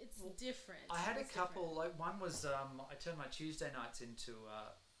bit. It's different. I had a It's couple. different. Like one was I turned my Tuesday nights into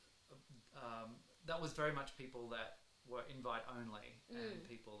that was very much people that were invite only and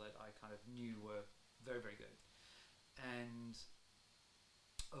people that I kind of knew were very, very good and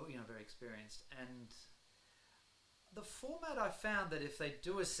very experienced. And the format, I found that if they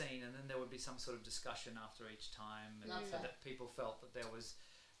do a scene and then there would be some sort of discussion after each time, and Love so that. that people felt that there was,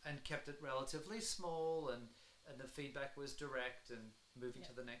 and kept it relatively small, and the feedback was direct and moving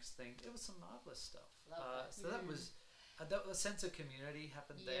to the next thing. It was some marvelous stuff. Love that. So that was a sense of community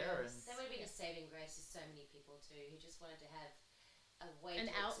happened there, and Yes. That would have been a saving grace to so many people too, who just wanted to have a way An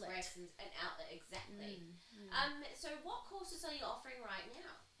to outlet. express an outlet. Exactly. Mm. So what courses are you offering right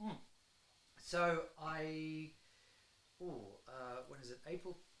now? so when is it?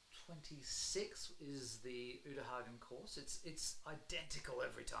 April 26th is the Uta Hagen course. It's identical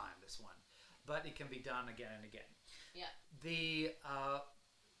every time, this one, but it can be done again and again. Yeah.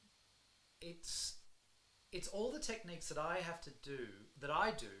 It's all the techniques that I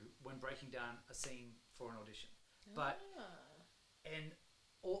do when breaking down a scene for an audition, but and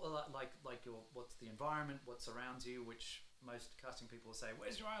all like your what's the environment, what surrounds you, which most casting people will say,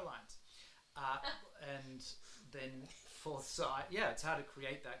 where's your eye lines? And then fourth side, it's how to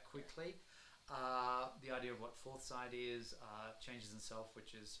create that quickly. The idea of what fourth side is, changes in self,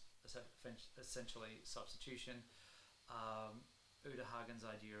 which is essentially substitution. Uta Hagen's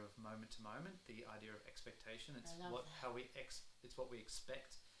idea of moment to moment, the idea of expectation. It's it's what we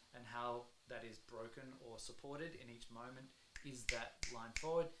expect, and how that is broken or supported in each moment is that line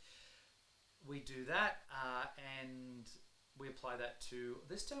forward. We do that, and we apply that to,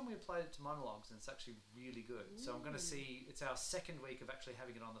 this time we applied it to monologues, and it's actually really good. So I'm going to see, it's our second week of actually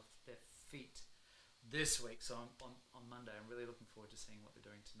having it on their feet this week. So on Monday, I'm really looking forward to seeing what they're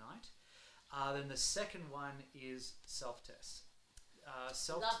doing tonight. Then the second one is self-tests.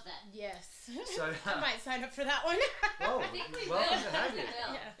 Love that. Yes. So, I might sign up for that one. Whoa, I think we welcome will. to have you.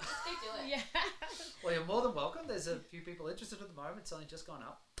 Yeah. Yeah. Let's go do it. Yeah. Well, you're more than welcome. There's a few people interested at the moment. It's only just gone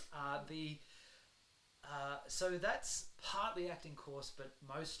up. So that's partly acting course, but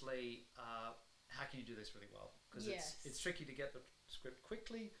mostly how can you do this really well? Because it's tricky to get the script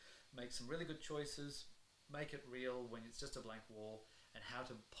quickly, make some really good choices, make it real when it's just a blank wall, and how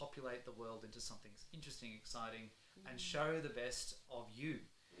to populate the world into something interesting, exciting, and show the best of you.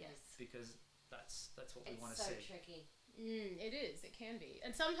 Yes. Because that's what we want It's to so see. tricky. It is. It can be.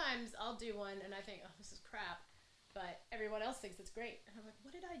 And sometimes I'll do one and I think, oh, this is crap. But everyone else thinks it's great. And I'm like,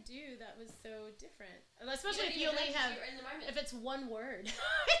 what did I do that was so different? And especially if you only have, You're in the moment. if it's one word.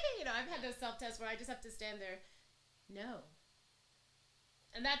 I've had those self-tests where I just have to stand there, no.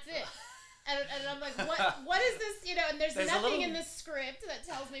 And that's it. And I'm like, what is this? And there's nothing in this script that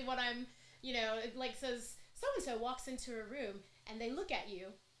tells me what I'm, it like says, so-and-so walks into a room and they look at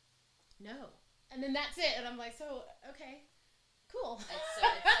you, no. And then that's it. And I'm like, so, okay, cool. It's so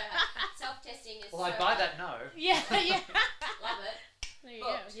self-testing is Well, so I buy hard. that no. Yeah. Love it. There you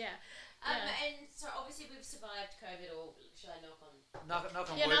Booked. go. Yeah. And so obviously we've survived COVID, or should I knock on? Knock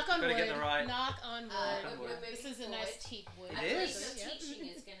on Yeah, wood. knock on Gotta wood. get the right. Knock on wood. Knock on wood. This is a nice teak wood. It I believe is. your Yeah. teaching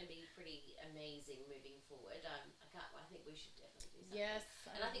is going to be pretty amazing moving forward. I think we should definitely do something. Yes.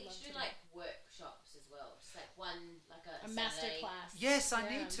 And I think you would should do love like workshops as well, just like one, like a master Saturday. class. Yes, I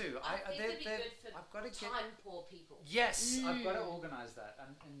Yeah. need to. I think it'd be good for I've got to get. time poor people. Yes, I've got to organise that,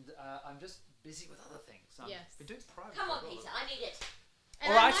 and I'm just busy with other things. Yes. Been doing private. Come on, for a Peter, while. I need it.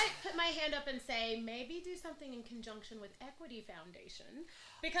 And All I right. might put my hand up and say maybe do something in conjunction with Equity Foundation,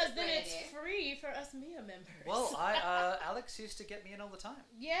 because then Great it's idea. free for us Mia members. Well, Alex used to get me in all the time.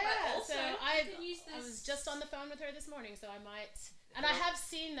 yeah. But also, so you I can use was this- just on the phone with her this morning, so I might. And I have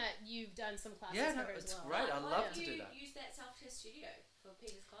seen that you've done some classes Yeah, for no, her as it's well. great. I Why love don't to you do that. use that self-test studio for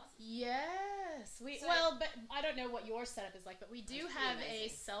Peter's classes? Yes, So- well, but I don't know what your setup is like, but we do That's pretty have a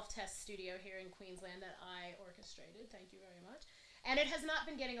amazing. self-test studio here in Queensland that I orchestrated. Thank you very much. And it has not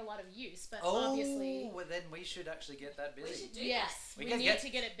been getting a lot of use, but obviously, well, then we should actually get that busy. We should do yes, We we can need get- to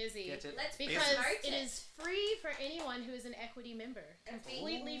get it busy. Get it Let's busy. Because promote it it. is free for anyone who is an equity member.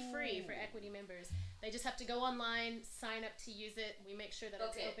 Completely free for equity members. They just have to go online, sign up to use it. We make sure that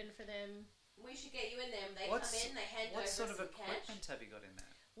it's Okay. open for them. We should get you in there. They What's- come in, they hand over What sort of some cash. equipment have you got in there?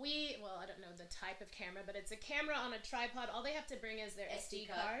 Well, I don't know the type of camera, but it's a camera on a tripod. All they have to bring is their SD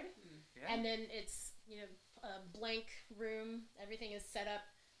card. Yeah. And then it's, a blank room. Everything is set up.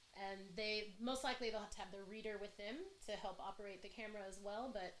 And they, most likely they'll have to have the reader with them to help operate the camera as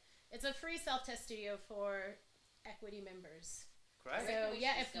well. But it's a free self-test studio for equity members. Great. reckon So we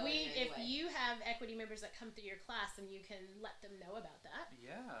yeah, should if just go in if anyway. you have equity members that come through your class, then you can let them know about that.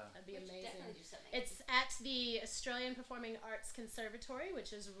 Yeah. That'd be We should amazing. definitely do something. It's at the Australian Performing Arts Conservatory,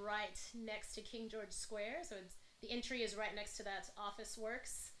 which is right next to King George Square. So the entry is right next to that Office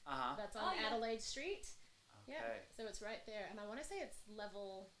Works. That's on yeah. Adelaide Street. Okay. Yeah, so it's right there, and I want to say it's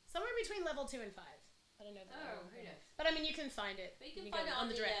somewhere between level 2 and 5. I don't know. Who knows? But I mean, you can find it. But you can go find it on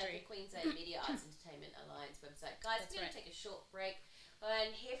the the directory. Queensland Media Arts Entertainment Alliance website. Guys, That's we're going right. to take a short break and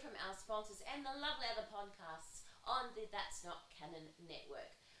hear from our sponsors and the lovely other podcasts on the That's Not Canon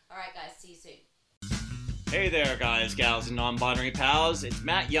network. All right, guys, see you soon. Hey there, guys, gals, and non-binary pals. It's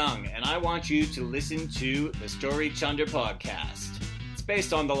Matt Young, and I want you to listen to the Story Chunder podcast. It's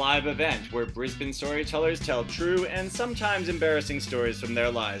based on the live event where Brisbane storytellers tell true and sometimes embarrassing stories from their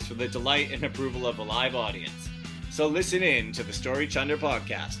lives for the delight and approval of a live audience. So listen in to the Story Chunder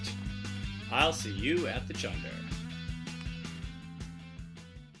podcast. I'll see you at the Chunder.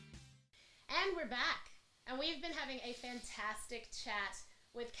 And we're back. And we've been having a fantastic chat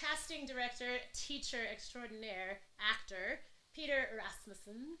with casting director, teacher extraordinaire, actor, Peter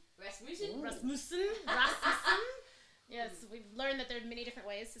Rasmussen. Rasmussen? Rasmussen. Yes, we've learned that there are many different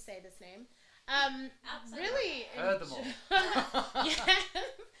ways to say this name. Outside Really Heard them all. yeah,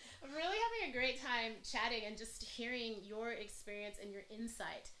 I'm really having a great time chatting and just hearing your experience and your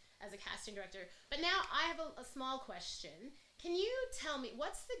insight as a casting director. But now I have a small question. Can you tell me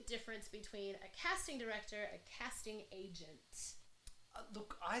what's the difference between a casting director, a casting agent?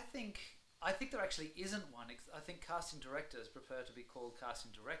 Look, I think there actually isn't one. I think casting directors prefer to be called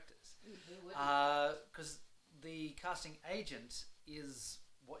casting directors, because the casting agent is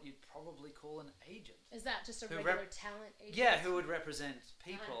what you'd probably call an agent. Is that just a Who regular talent agent? Yeah, who would represent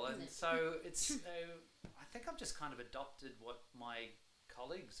people, Ah, and isn't it? so it's. I think I've just kind of adopted what my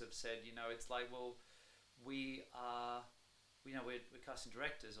colleagues have said. It's like, well, we're casting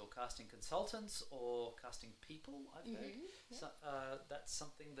directors or casting consultants or casting people. I've heard. So, that's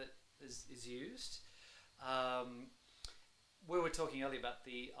something that is used. We were talking earlier about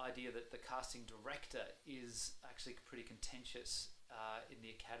the idea that the casting director is actually pretty contentious in the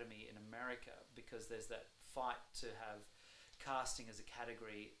Academy in America, because there's that fight to have casting as a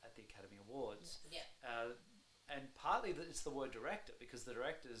category at the Academy Awards. Yeah. And partly it's the word director, because the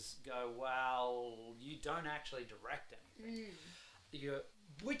directors go, well, you don't actually direct anything.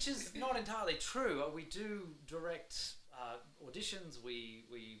 Which is not entirely true. We do direct auditions. We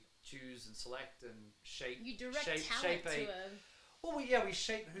choose and select and shape. You direct shape talent a. to a... Well, we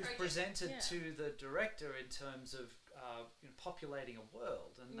shape who's Project. presented Yeah. to the director in terms of populating a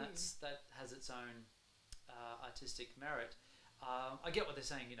world, and that has its own artistic merit. I get what they're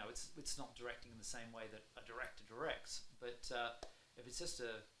saying. It's not directing in the same way that a director directs, but if it's just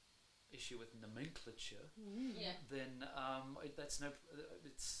a issue with nomenclature, Yeah. then that's no.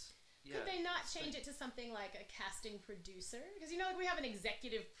 It's yeah. Could they not it's change it to something like a casting producer? Because we have an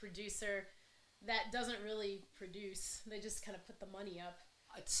executive producer that doesn't really produce. They just kind of put the money up.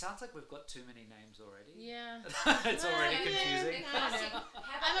 It sounds like we've got too many names already. Yeah. It's already confusing. I don't know.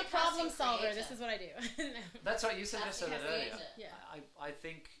 I'm a problem solver. This is what I do. No. That's right. You suggested that earlier. Yeah. I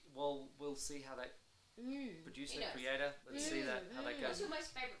think we'll see how that producer, He knows. creator. Let's see how that What's goes. your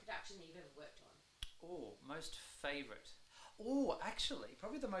most favourite production that you've ever worked on? Oh, most favourite. Oh, actually,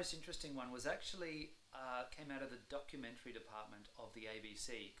 probably the most interesting one was actually came out of the documentary department of the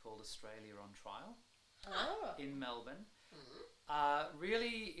ABC called Australia on Trial in Melbourne.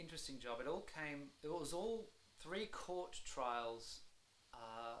 Really interesting job. It was all 3 court trials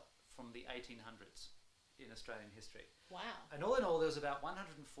from the 1800s in Australian history. Wow. And all in all, there was about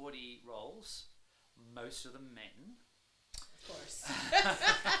 140 roles, most of them men. Of course.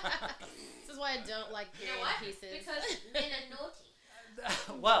 This is why I don't like You know period what? pieces. Because men are naughty.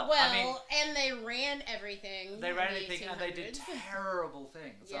 Well, I mean, and they ran everything. they ran in the anything, and they did 1800s. terrible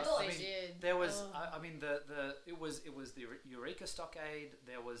things. Yes, I they mean, did. There was, Oh. I mean, it was the Eureka Stockade.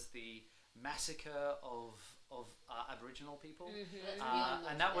 There was the massacre of Aboriginal people, Mm-hmm.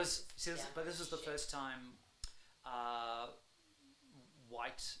 and that was. See, Yeah. but this was the first time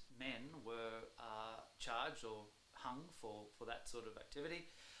white men were charged or hung for that sort of activity,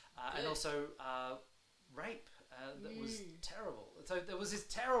 and also rape. That was terrible. So there was these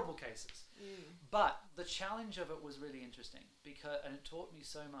terrible cases, but the challenge of it was really interesting and it taught me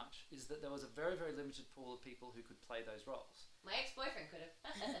so much. Is that there was a very, very limited pool of people who could play those roles. My ex-boyfriend could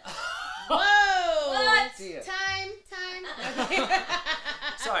have. Whoa! What? Dear. Time.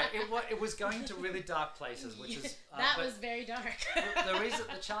 Sorry, it was going to really dark places, which is that but was very dark.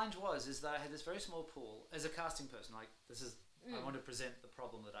 the challenge is that I had this very small pool as a casting person. Like this is, I want to present the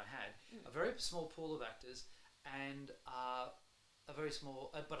problem that I had. A very small pool of actors and a very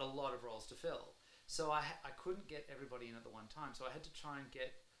small, but a lot of roles to fill. So I couldn't get everybody in at the one time. So I had to try and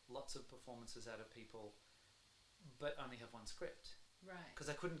get lots of performances out of people, but only have one script. Right. Because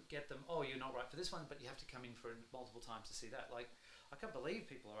I couldn't get them. Oh, you're not right for this one, but you have to come in for multiple times to see that. Like, I can't believe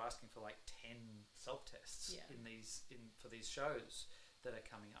people are asking for like 10 self-tests for these shows that are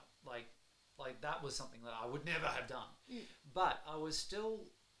coming up. Like that was something that I would never have done. But I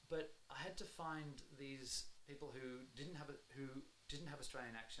had to find these people who didn't have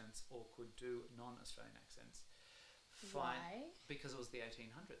Australian accents or could do non-Australian accents. Why? Because it was the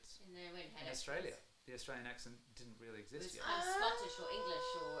 1800s And then when in Australia. The Australian accent didn't really It was exist yet. kind of Scottish or English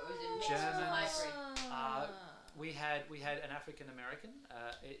or it was a mix of German. hybrid. We had an African American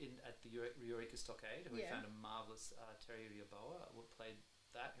at the Eureka Stockade. We found a marvelous Terry Yaboa who played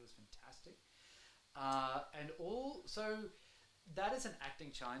that. He was fantastic. So that as an acting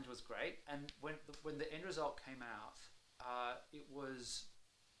challenge was great. And when the end result came out, it was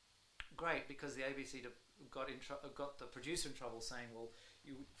great because the ABC got the producer in trouble, saying, "Well,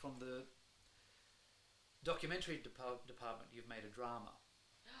 you from the documentary department, you've made a drama."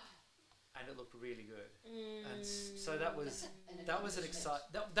 And it looked really good, and so that was an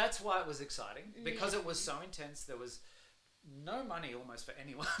that's why it was exciting, because it was so intense. There was no money almost for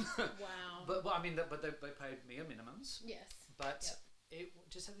anyone. Wow. but they paid me a minimums. Yes. But it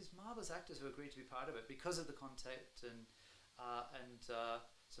just had these marvelous actors who agreed to be part of it because of the content and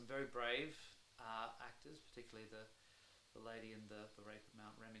some very brave actors, particularly the lady in the rape of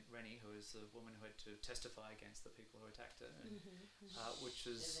Mount Rennie, who is the woman who had to testify against the people who attacked her, and, which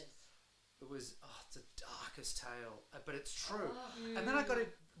was. It was it's the darkest tale, but it's true. And then I got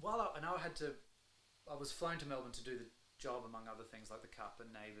it I was flown to Melbourne to do the job, among other things like The Cup and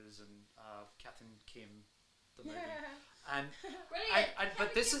Neighbours and Captain Kim, the movie. And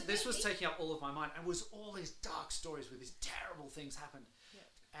but this was taking up all of my mind, and was all these dark stories where these terrible things happened.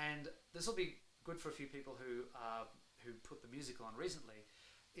 And this will be good for a few people who put the musical on recently.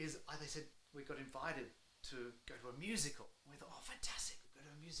 They said we got invited to go to a musical. We thought, oh, fantastic! Go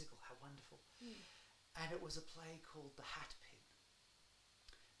to a musical, how wonderful. And it was a play called The Hat Pin.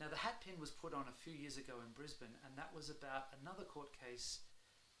 Now, The Hat Pin was put on a few years ago in Brisbane, and that was about another court case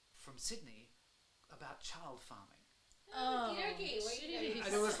from Sydney about child farming. Oh, Okey-dokey.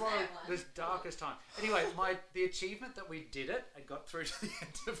 And it was one of the darkest time. Anyway, the achievement that we did it and got through to the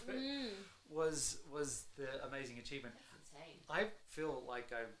end of it was the amazing achievement. Insane. I feel like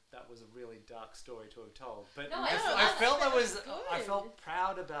that was a really dark story to have told, but No, I felt that was I good. felt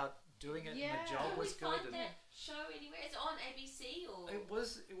proud about doing it, and the job Can was we good. find that show anywhere? Is it on ABC or? It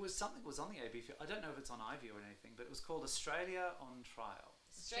was something that was on the ABC. I don't know if it's on iView or anything, but it was called Australia on Trial.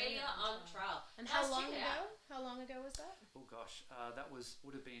 Australia on Trial. And Guys, how long check it ago? out. How long ago was that? Oh gosh, that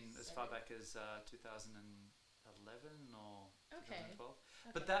would have been as far back as 2011 or 2012.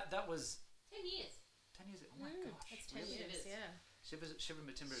 But that was 10 years. 10 years. Oh my gosh, That's 10 really? years, yeah. Shiver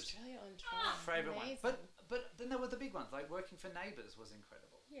My Timbers. Australia on Trial. Favourite one. Amazing. But then there were the big ones, like working for Neighbours was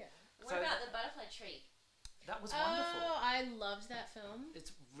incredible. Yeah. What about the Butterfly Tree? That was wonderful. Oh, I loved that film.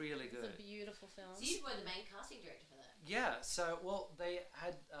 It's really good. It's a beautiful film. So you were the main casting director for that. Yeah, so, well, they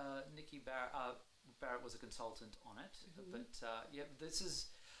had Nikki Barrett, Barrett was a consultant on it, but this is,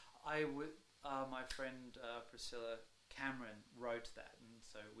 my friend Priscilla Cameron wrote that, and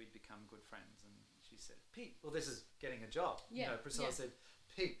so we'd become good friends, and she said, Pete, well, this is getting a job. Yeah, Priscilla said,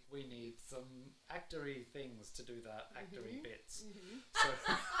 Pete, we need some actory things to do the actory bits. So,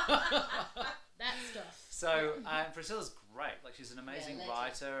 that stuff. so Priscilla's great. Like, she's an amazing legend.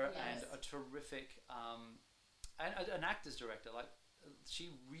 writer Yes. and a terrific, and an actor's director. Like,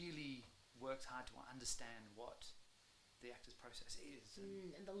 she really worked hard to understand what the actor's process is.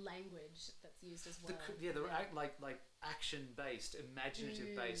 And the language that's used as well. Like action-based,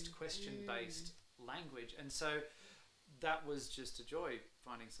 imaginative-based, question-based language. And so that was just a joy,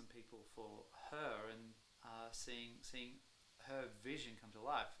 finding some people for her and seeing her vision come to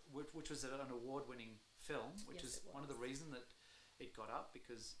life, which was an award-winning film, which is one of the reasons that it got up,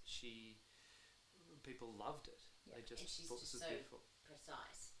 because people loved it. Yeah. They just and she's thought this was so beautiful.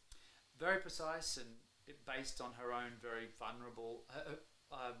 precise. Very precise, and based on her own very vulnerable.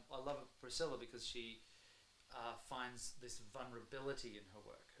 I love Priscilla because she finds this vulnerability in her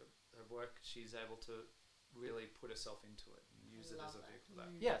work. Her work, she's able to really put herself into it and use it as a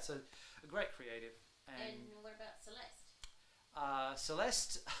vehicle. Yeah, so a great creative. And what about Celeste?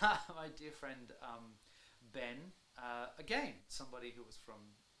 Celeste, my dear friend Ben, again, somebody who was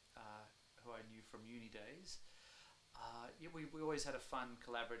who I knew from uni days. We always had a fun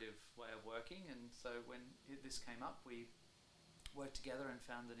collaborative way of working, and so when this came up, we worked together and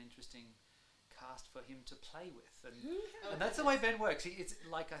found an interesting cast for him to play with, and that's the way Ben works. It's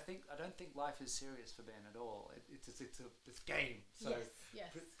like I don't think life is serious for Ben at all. It's this game. So yes.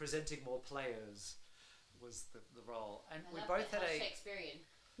 Presenting more players was the role, and I we love both that. had Shakespearean.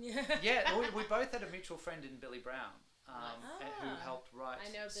 we both had a mutual friend in Billy Brown, who helped write.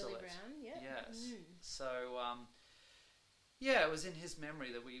 I know Billy Celeste. Brown. Yeah. Yes. So it was in his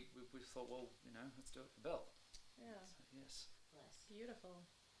memory that we thought, well, let's do it for Bill. Yeah. So, yes. Bless. Beautiful.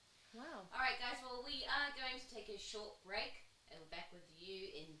 Wow. All right, guys. Well, we are going to take a short break, and we're back with you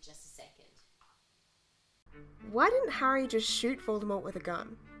in just a second. Why didn't Harry just shoot Voldemort with a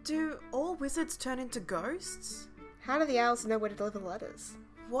gun? Do all wizards turn into ghosts? How do the owls know where to deliver letters?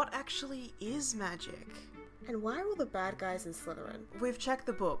 What actually is magic? And why are all the bad guys in Slytherin? We've checked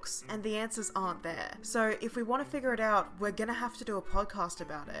the books, and the answers aren't there. So if we want to figure it out, we're gonna have to do a podcast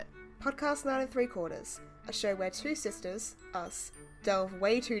about it. Podcast 9 3/4, a show where two sisters, us, delve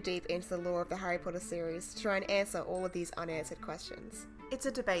way too deep into the lore of the Harry Potter series to try and answer all of these unanswered questions. It's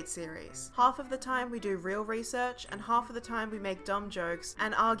a debate series. Half of the time we do real research, and half of the time we make dumb jokes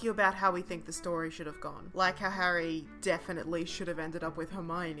and argue about how we think the story should have gone. Like how Harry definitely should have ended up with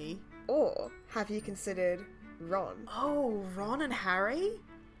Hermione. Or have you considered Ron? Oh, Ron and Harry?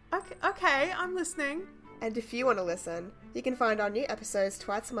 Okay, I'm listening. And if you want to listen, you can find our new episodes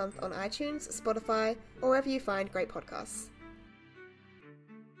twice a month on iTunes, Spotify, or wherever you find great podcasts.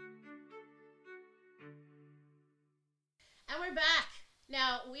 And we're back.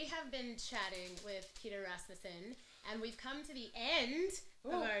 Now, we have been chatting with Peter Rasmussen, and we've come to the end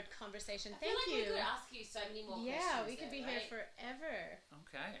of our conversation. I feel like we could ask you so many more questions. Yeah, we could be here right? forever.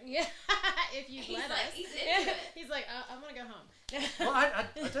 Okay. Yeah, if you'd let us. He's into it. He's like, I want to go home. Well, I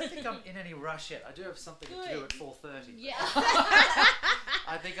don't think I'm in any rush yet. I do have something to do at 4:30. Yeah.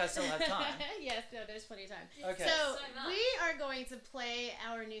 I think I still have time. Yes, no, there's plenty of time. Okay. So nice. we are going to play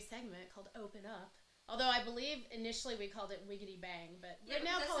our new segment called Open Up. Although I believe initially we called it Wiggity Bang, but we're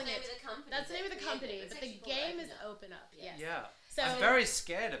now calling it. That's the name of the company, but the game is Open Up. Yes. Yeah. So I'm very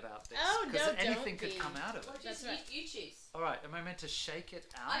scared about this. Oh, no, because don't anything could be. come out of it. Well, That's right. You choose. All right. Am I meant to shake it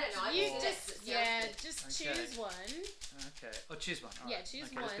out? I don't know. You Or- just Okay. choose one. Okay. Oh, choose one. All Yeah, right. choose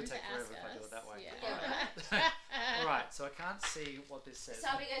okay, one this could to take forever ask if I do us. it that way. Yeah. All right. All right. So I can't see what this says.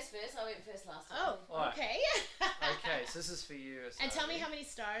 Sabi goes first. I went first last time. Oh, All right. okay. Okay. So this is for you. And tell me Sabi. how many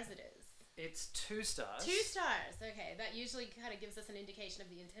stars it is. It's 2 stars. 2 stars. Okay, that usually kind of gives us an indication of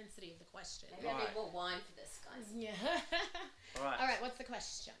the intensity of the question. Maybe I need more wine for this, guys. Yeah. All right. All right. What's the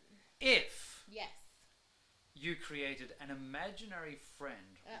question? If Yes. you created an imaginary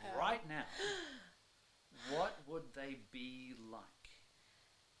friend Uh-oh. right now, what would they be like?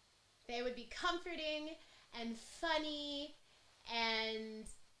 They would be comforting and funny and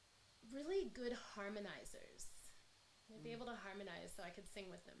really good harmonizers. They'd be able to harmonize so I could sing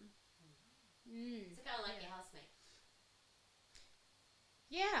with them. It's kind of like your housemate.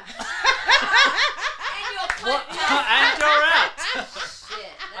 Yeah. And your What? And you're out.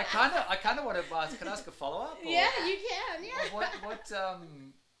 I kind of want to ask. Can I ask a follow up? Yeah, you can. Yeah.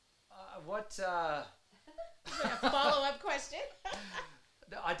 What? A follow-up question.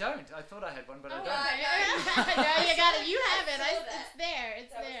 No, I don't. I thought I had one, but I don't. Okay. No, you got it. You have it. I saw It's there.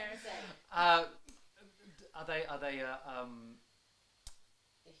 It's That was there. insane. Are they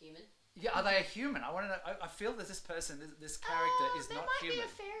A human? Yeah, are they a human? I want to know. I feel that this person, this character, is not human. They might be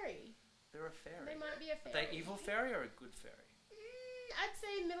a fairy. They're a fairy. They might be a Are fairy. they evil fairy or a good fairy? I'd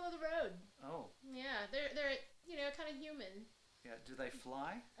say middle of the road. Oh, Yeah, they're kind of human. yeah. Do they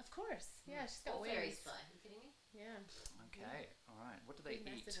fly? Of course. Yeah, she's got All wings. fairies fly. Are you kidding me? Yeah. Okay, all right. What do they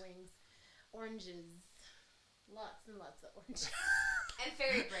Big, eat? massive wings. Oranges. Lots and lots of oranges. And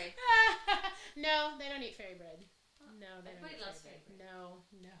fairy bread. No, they don't eat fairy bread. No, they don't Everybody eat loves fairy bread.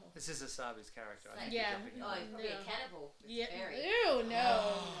 fairy No. This is Asabi's character. I Like- think Yeah. you're jumping Oh, in. he's probably No. a cannibal. It's Yeah. fairy. Ew,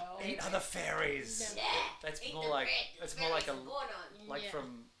 no. Eat other fairies. No. Yeah. That's Eat more the like bread. it's The more like a fairies are born on. like Yeah.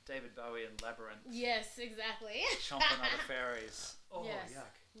 from David Bowie and Labyrinth. Yes, exactly. Chomping other fairies. Oh, Yes.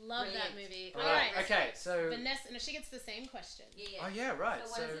 yuck. Love that Brilliant. movie. All All right. right. Okay. So. Vanessa, no, she gets the same question. Yeah. Oh yeah, right.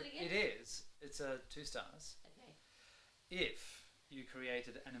 So what is it again? it is. It's a 2 stars. Okay. If you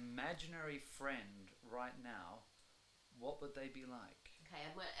created an imaginary friend right now, what would they be like? Okay,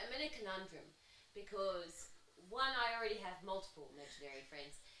 I'm in a conundrum because one, I already have multiple imaginary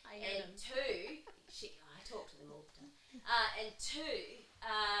friends, I hear and them. two, I talk to them all the time. And two,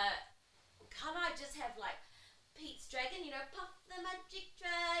 can't I just have like Pete's dragon? You know, Puff the Magic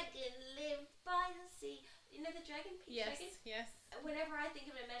Dragon lived by the sea. You know the dragon, Pete's Yes, dragon. yes. Whenever I think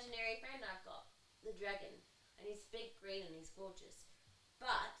of an imaginary friend, I've got the dragon, and he's big, green, and he's gorgeous.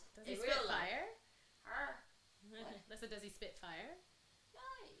 But Does he in spit real life, fire? What? That's does he spit fire?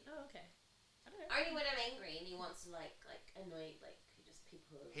 no. Oh, okay. I don't know. Only when I'm angry and he wants to like annoy just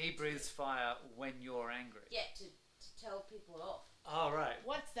people. He breathes fire when you're angry. Yeah, to tell people off. Oh right.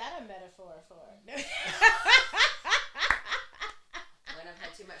 What's that a metaphor for? No. When I've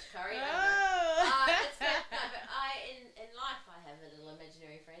had too much curry. Oh. It's good. No, but in life I have little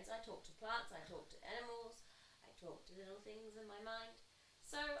imaginary friends. I talk to plants. I talk to animals. I talk to little things in my mind.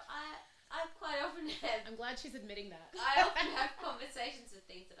 So I quite often have. I'm glad she's admitting that. I often have conversations with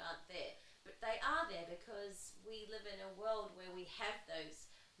things that aren't there, but they are there because we live in a world where we have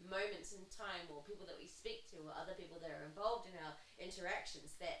those moments in time, or people that we speak to, or other people that are involved in our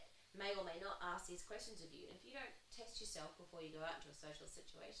interactions that may or may not ask these questions of you. And if you don't test yourself before you go out into a social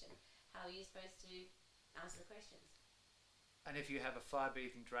situation, how are you supposed to answer the questions? And if you have a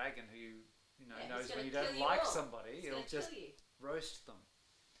fire-breathing dragon who Yeah, knows he's when gonna you don't kill you like all. somebody, It's he'll gonna just kill you roast them.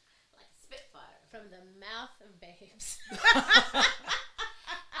 like a spitfire. From the mouth of babes.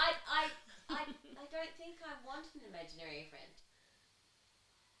 I don't think I want an imaginary friend.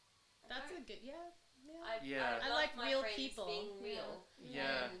 That's a good, yeah. Yeah. I love like my real friends people. being real.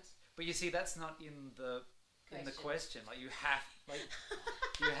 Yeah. And But you see, that's not in the question. Like you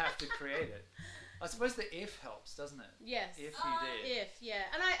have to create it. I suppose the if helps, doesn't it? Yes. If you did. If, yeah.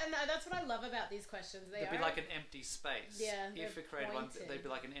 And that's what I love about these questions. They There'd are be like an empty space. Yeah, If they're it created one, pointed. they'd be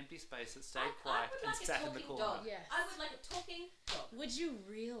like an empty space that I stayed quiet would and like a sat in the talking corner. dog. Yes. I would like a talking dog. Would you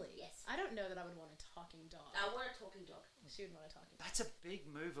really? Yes. I don't know that I would want a talking dog. I want a talking dog. She would want a talking dog. That's a big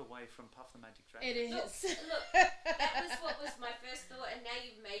move away from Puff the Magic Dragon. It is. Look, that was what was my first thought, and now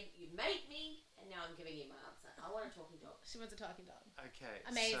you've made me, and now I'm giving you my answer. I want a talking dog. She wants a talking dog. Okay.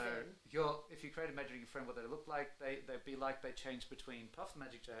 Amazing. So if you create a imaginary friend, what they look like, they'd be like they change between Puff the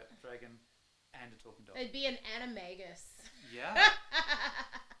Magic Dragon and a talking dog. It'd be an animagus. Yeah.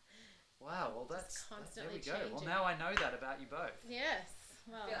 Wow. Well, that's constantly there we go. Well, changing. now I know that about you both. Yes.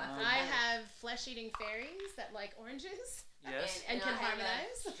 Well, Yeah, I have flesh-eating fairies that like oranges. Yes. And can I have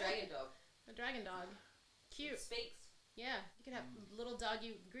harmonize. a dragon dog. A dragon dog. Cute. It speaks. Yeah. You can have little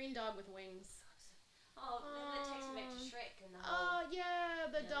green dog with wings. Oh, then it takes me back to Shrek and the Oh whole. yeah,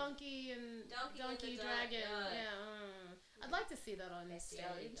 the Yeah. donkey and Donkey and the dragon. dog, Yeah. I'd like to see that on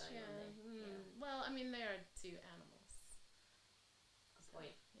Bestiality stage. going Yeah. on there. Yeah. Well, I mean, they are two animals. Good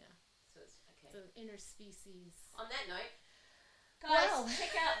point. Yeah. So it's okay. It's an interspecies. On that note, guys, Well.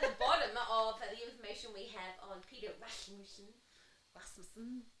 check out the bottom of the information we have on Peter Rasmussen.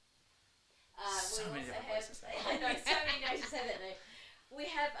 Rasmussen. So We many also different have, ways to say it. I know, so many ways to say that name. We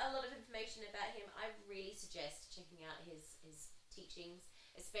have a lot of information about him. I really suggest checking out his teachings,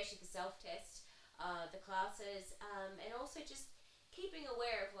 especially the self-test, the classes, and also just keeping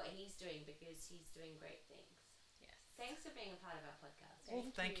aware of what he's doing because he's doing great things. Yes. Thanks for being a part of our podcast.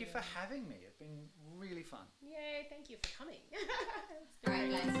 Well, thank you for having me. It's been really fun. Yay! Thank you for coming. Alright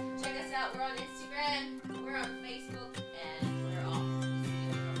guys, check us out. We're on Instagram, we're on Facebook, and we're off.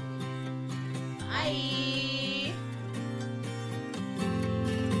 Bye.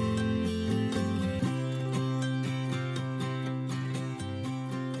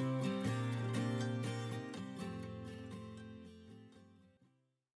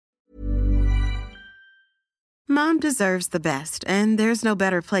 Mom deserves the best, and there's no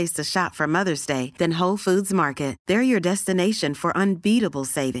better place to shop for Mother's Day than Whole Foods Market. They're your destination for unbeatable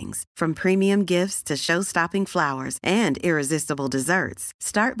savings, from premium gifts to show-stopping flowers and irresistible desserts.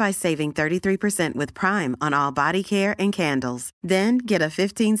 Start by saving 33% with Prime on all body care and candles. Then get a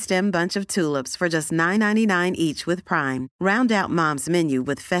 15-stem bunch of tulips for just $9.99 each with Prime. Round out Mom's menu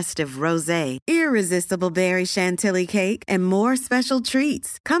with festive rosé, irresistible berry chantilly cake, and more special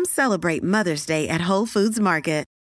treats. Come celebrate Mother's Day at Whole Foods Market.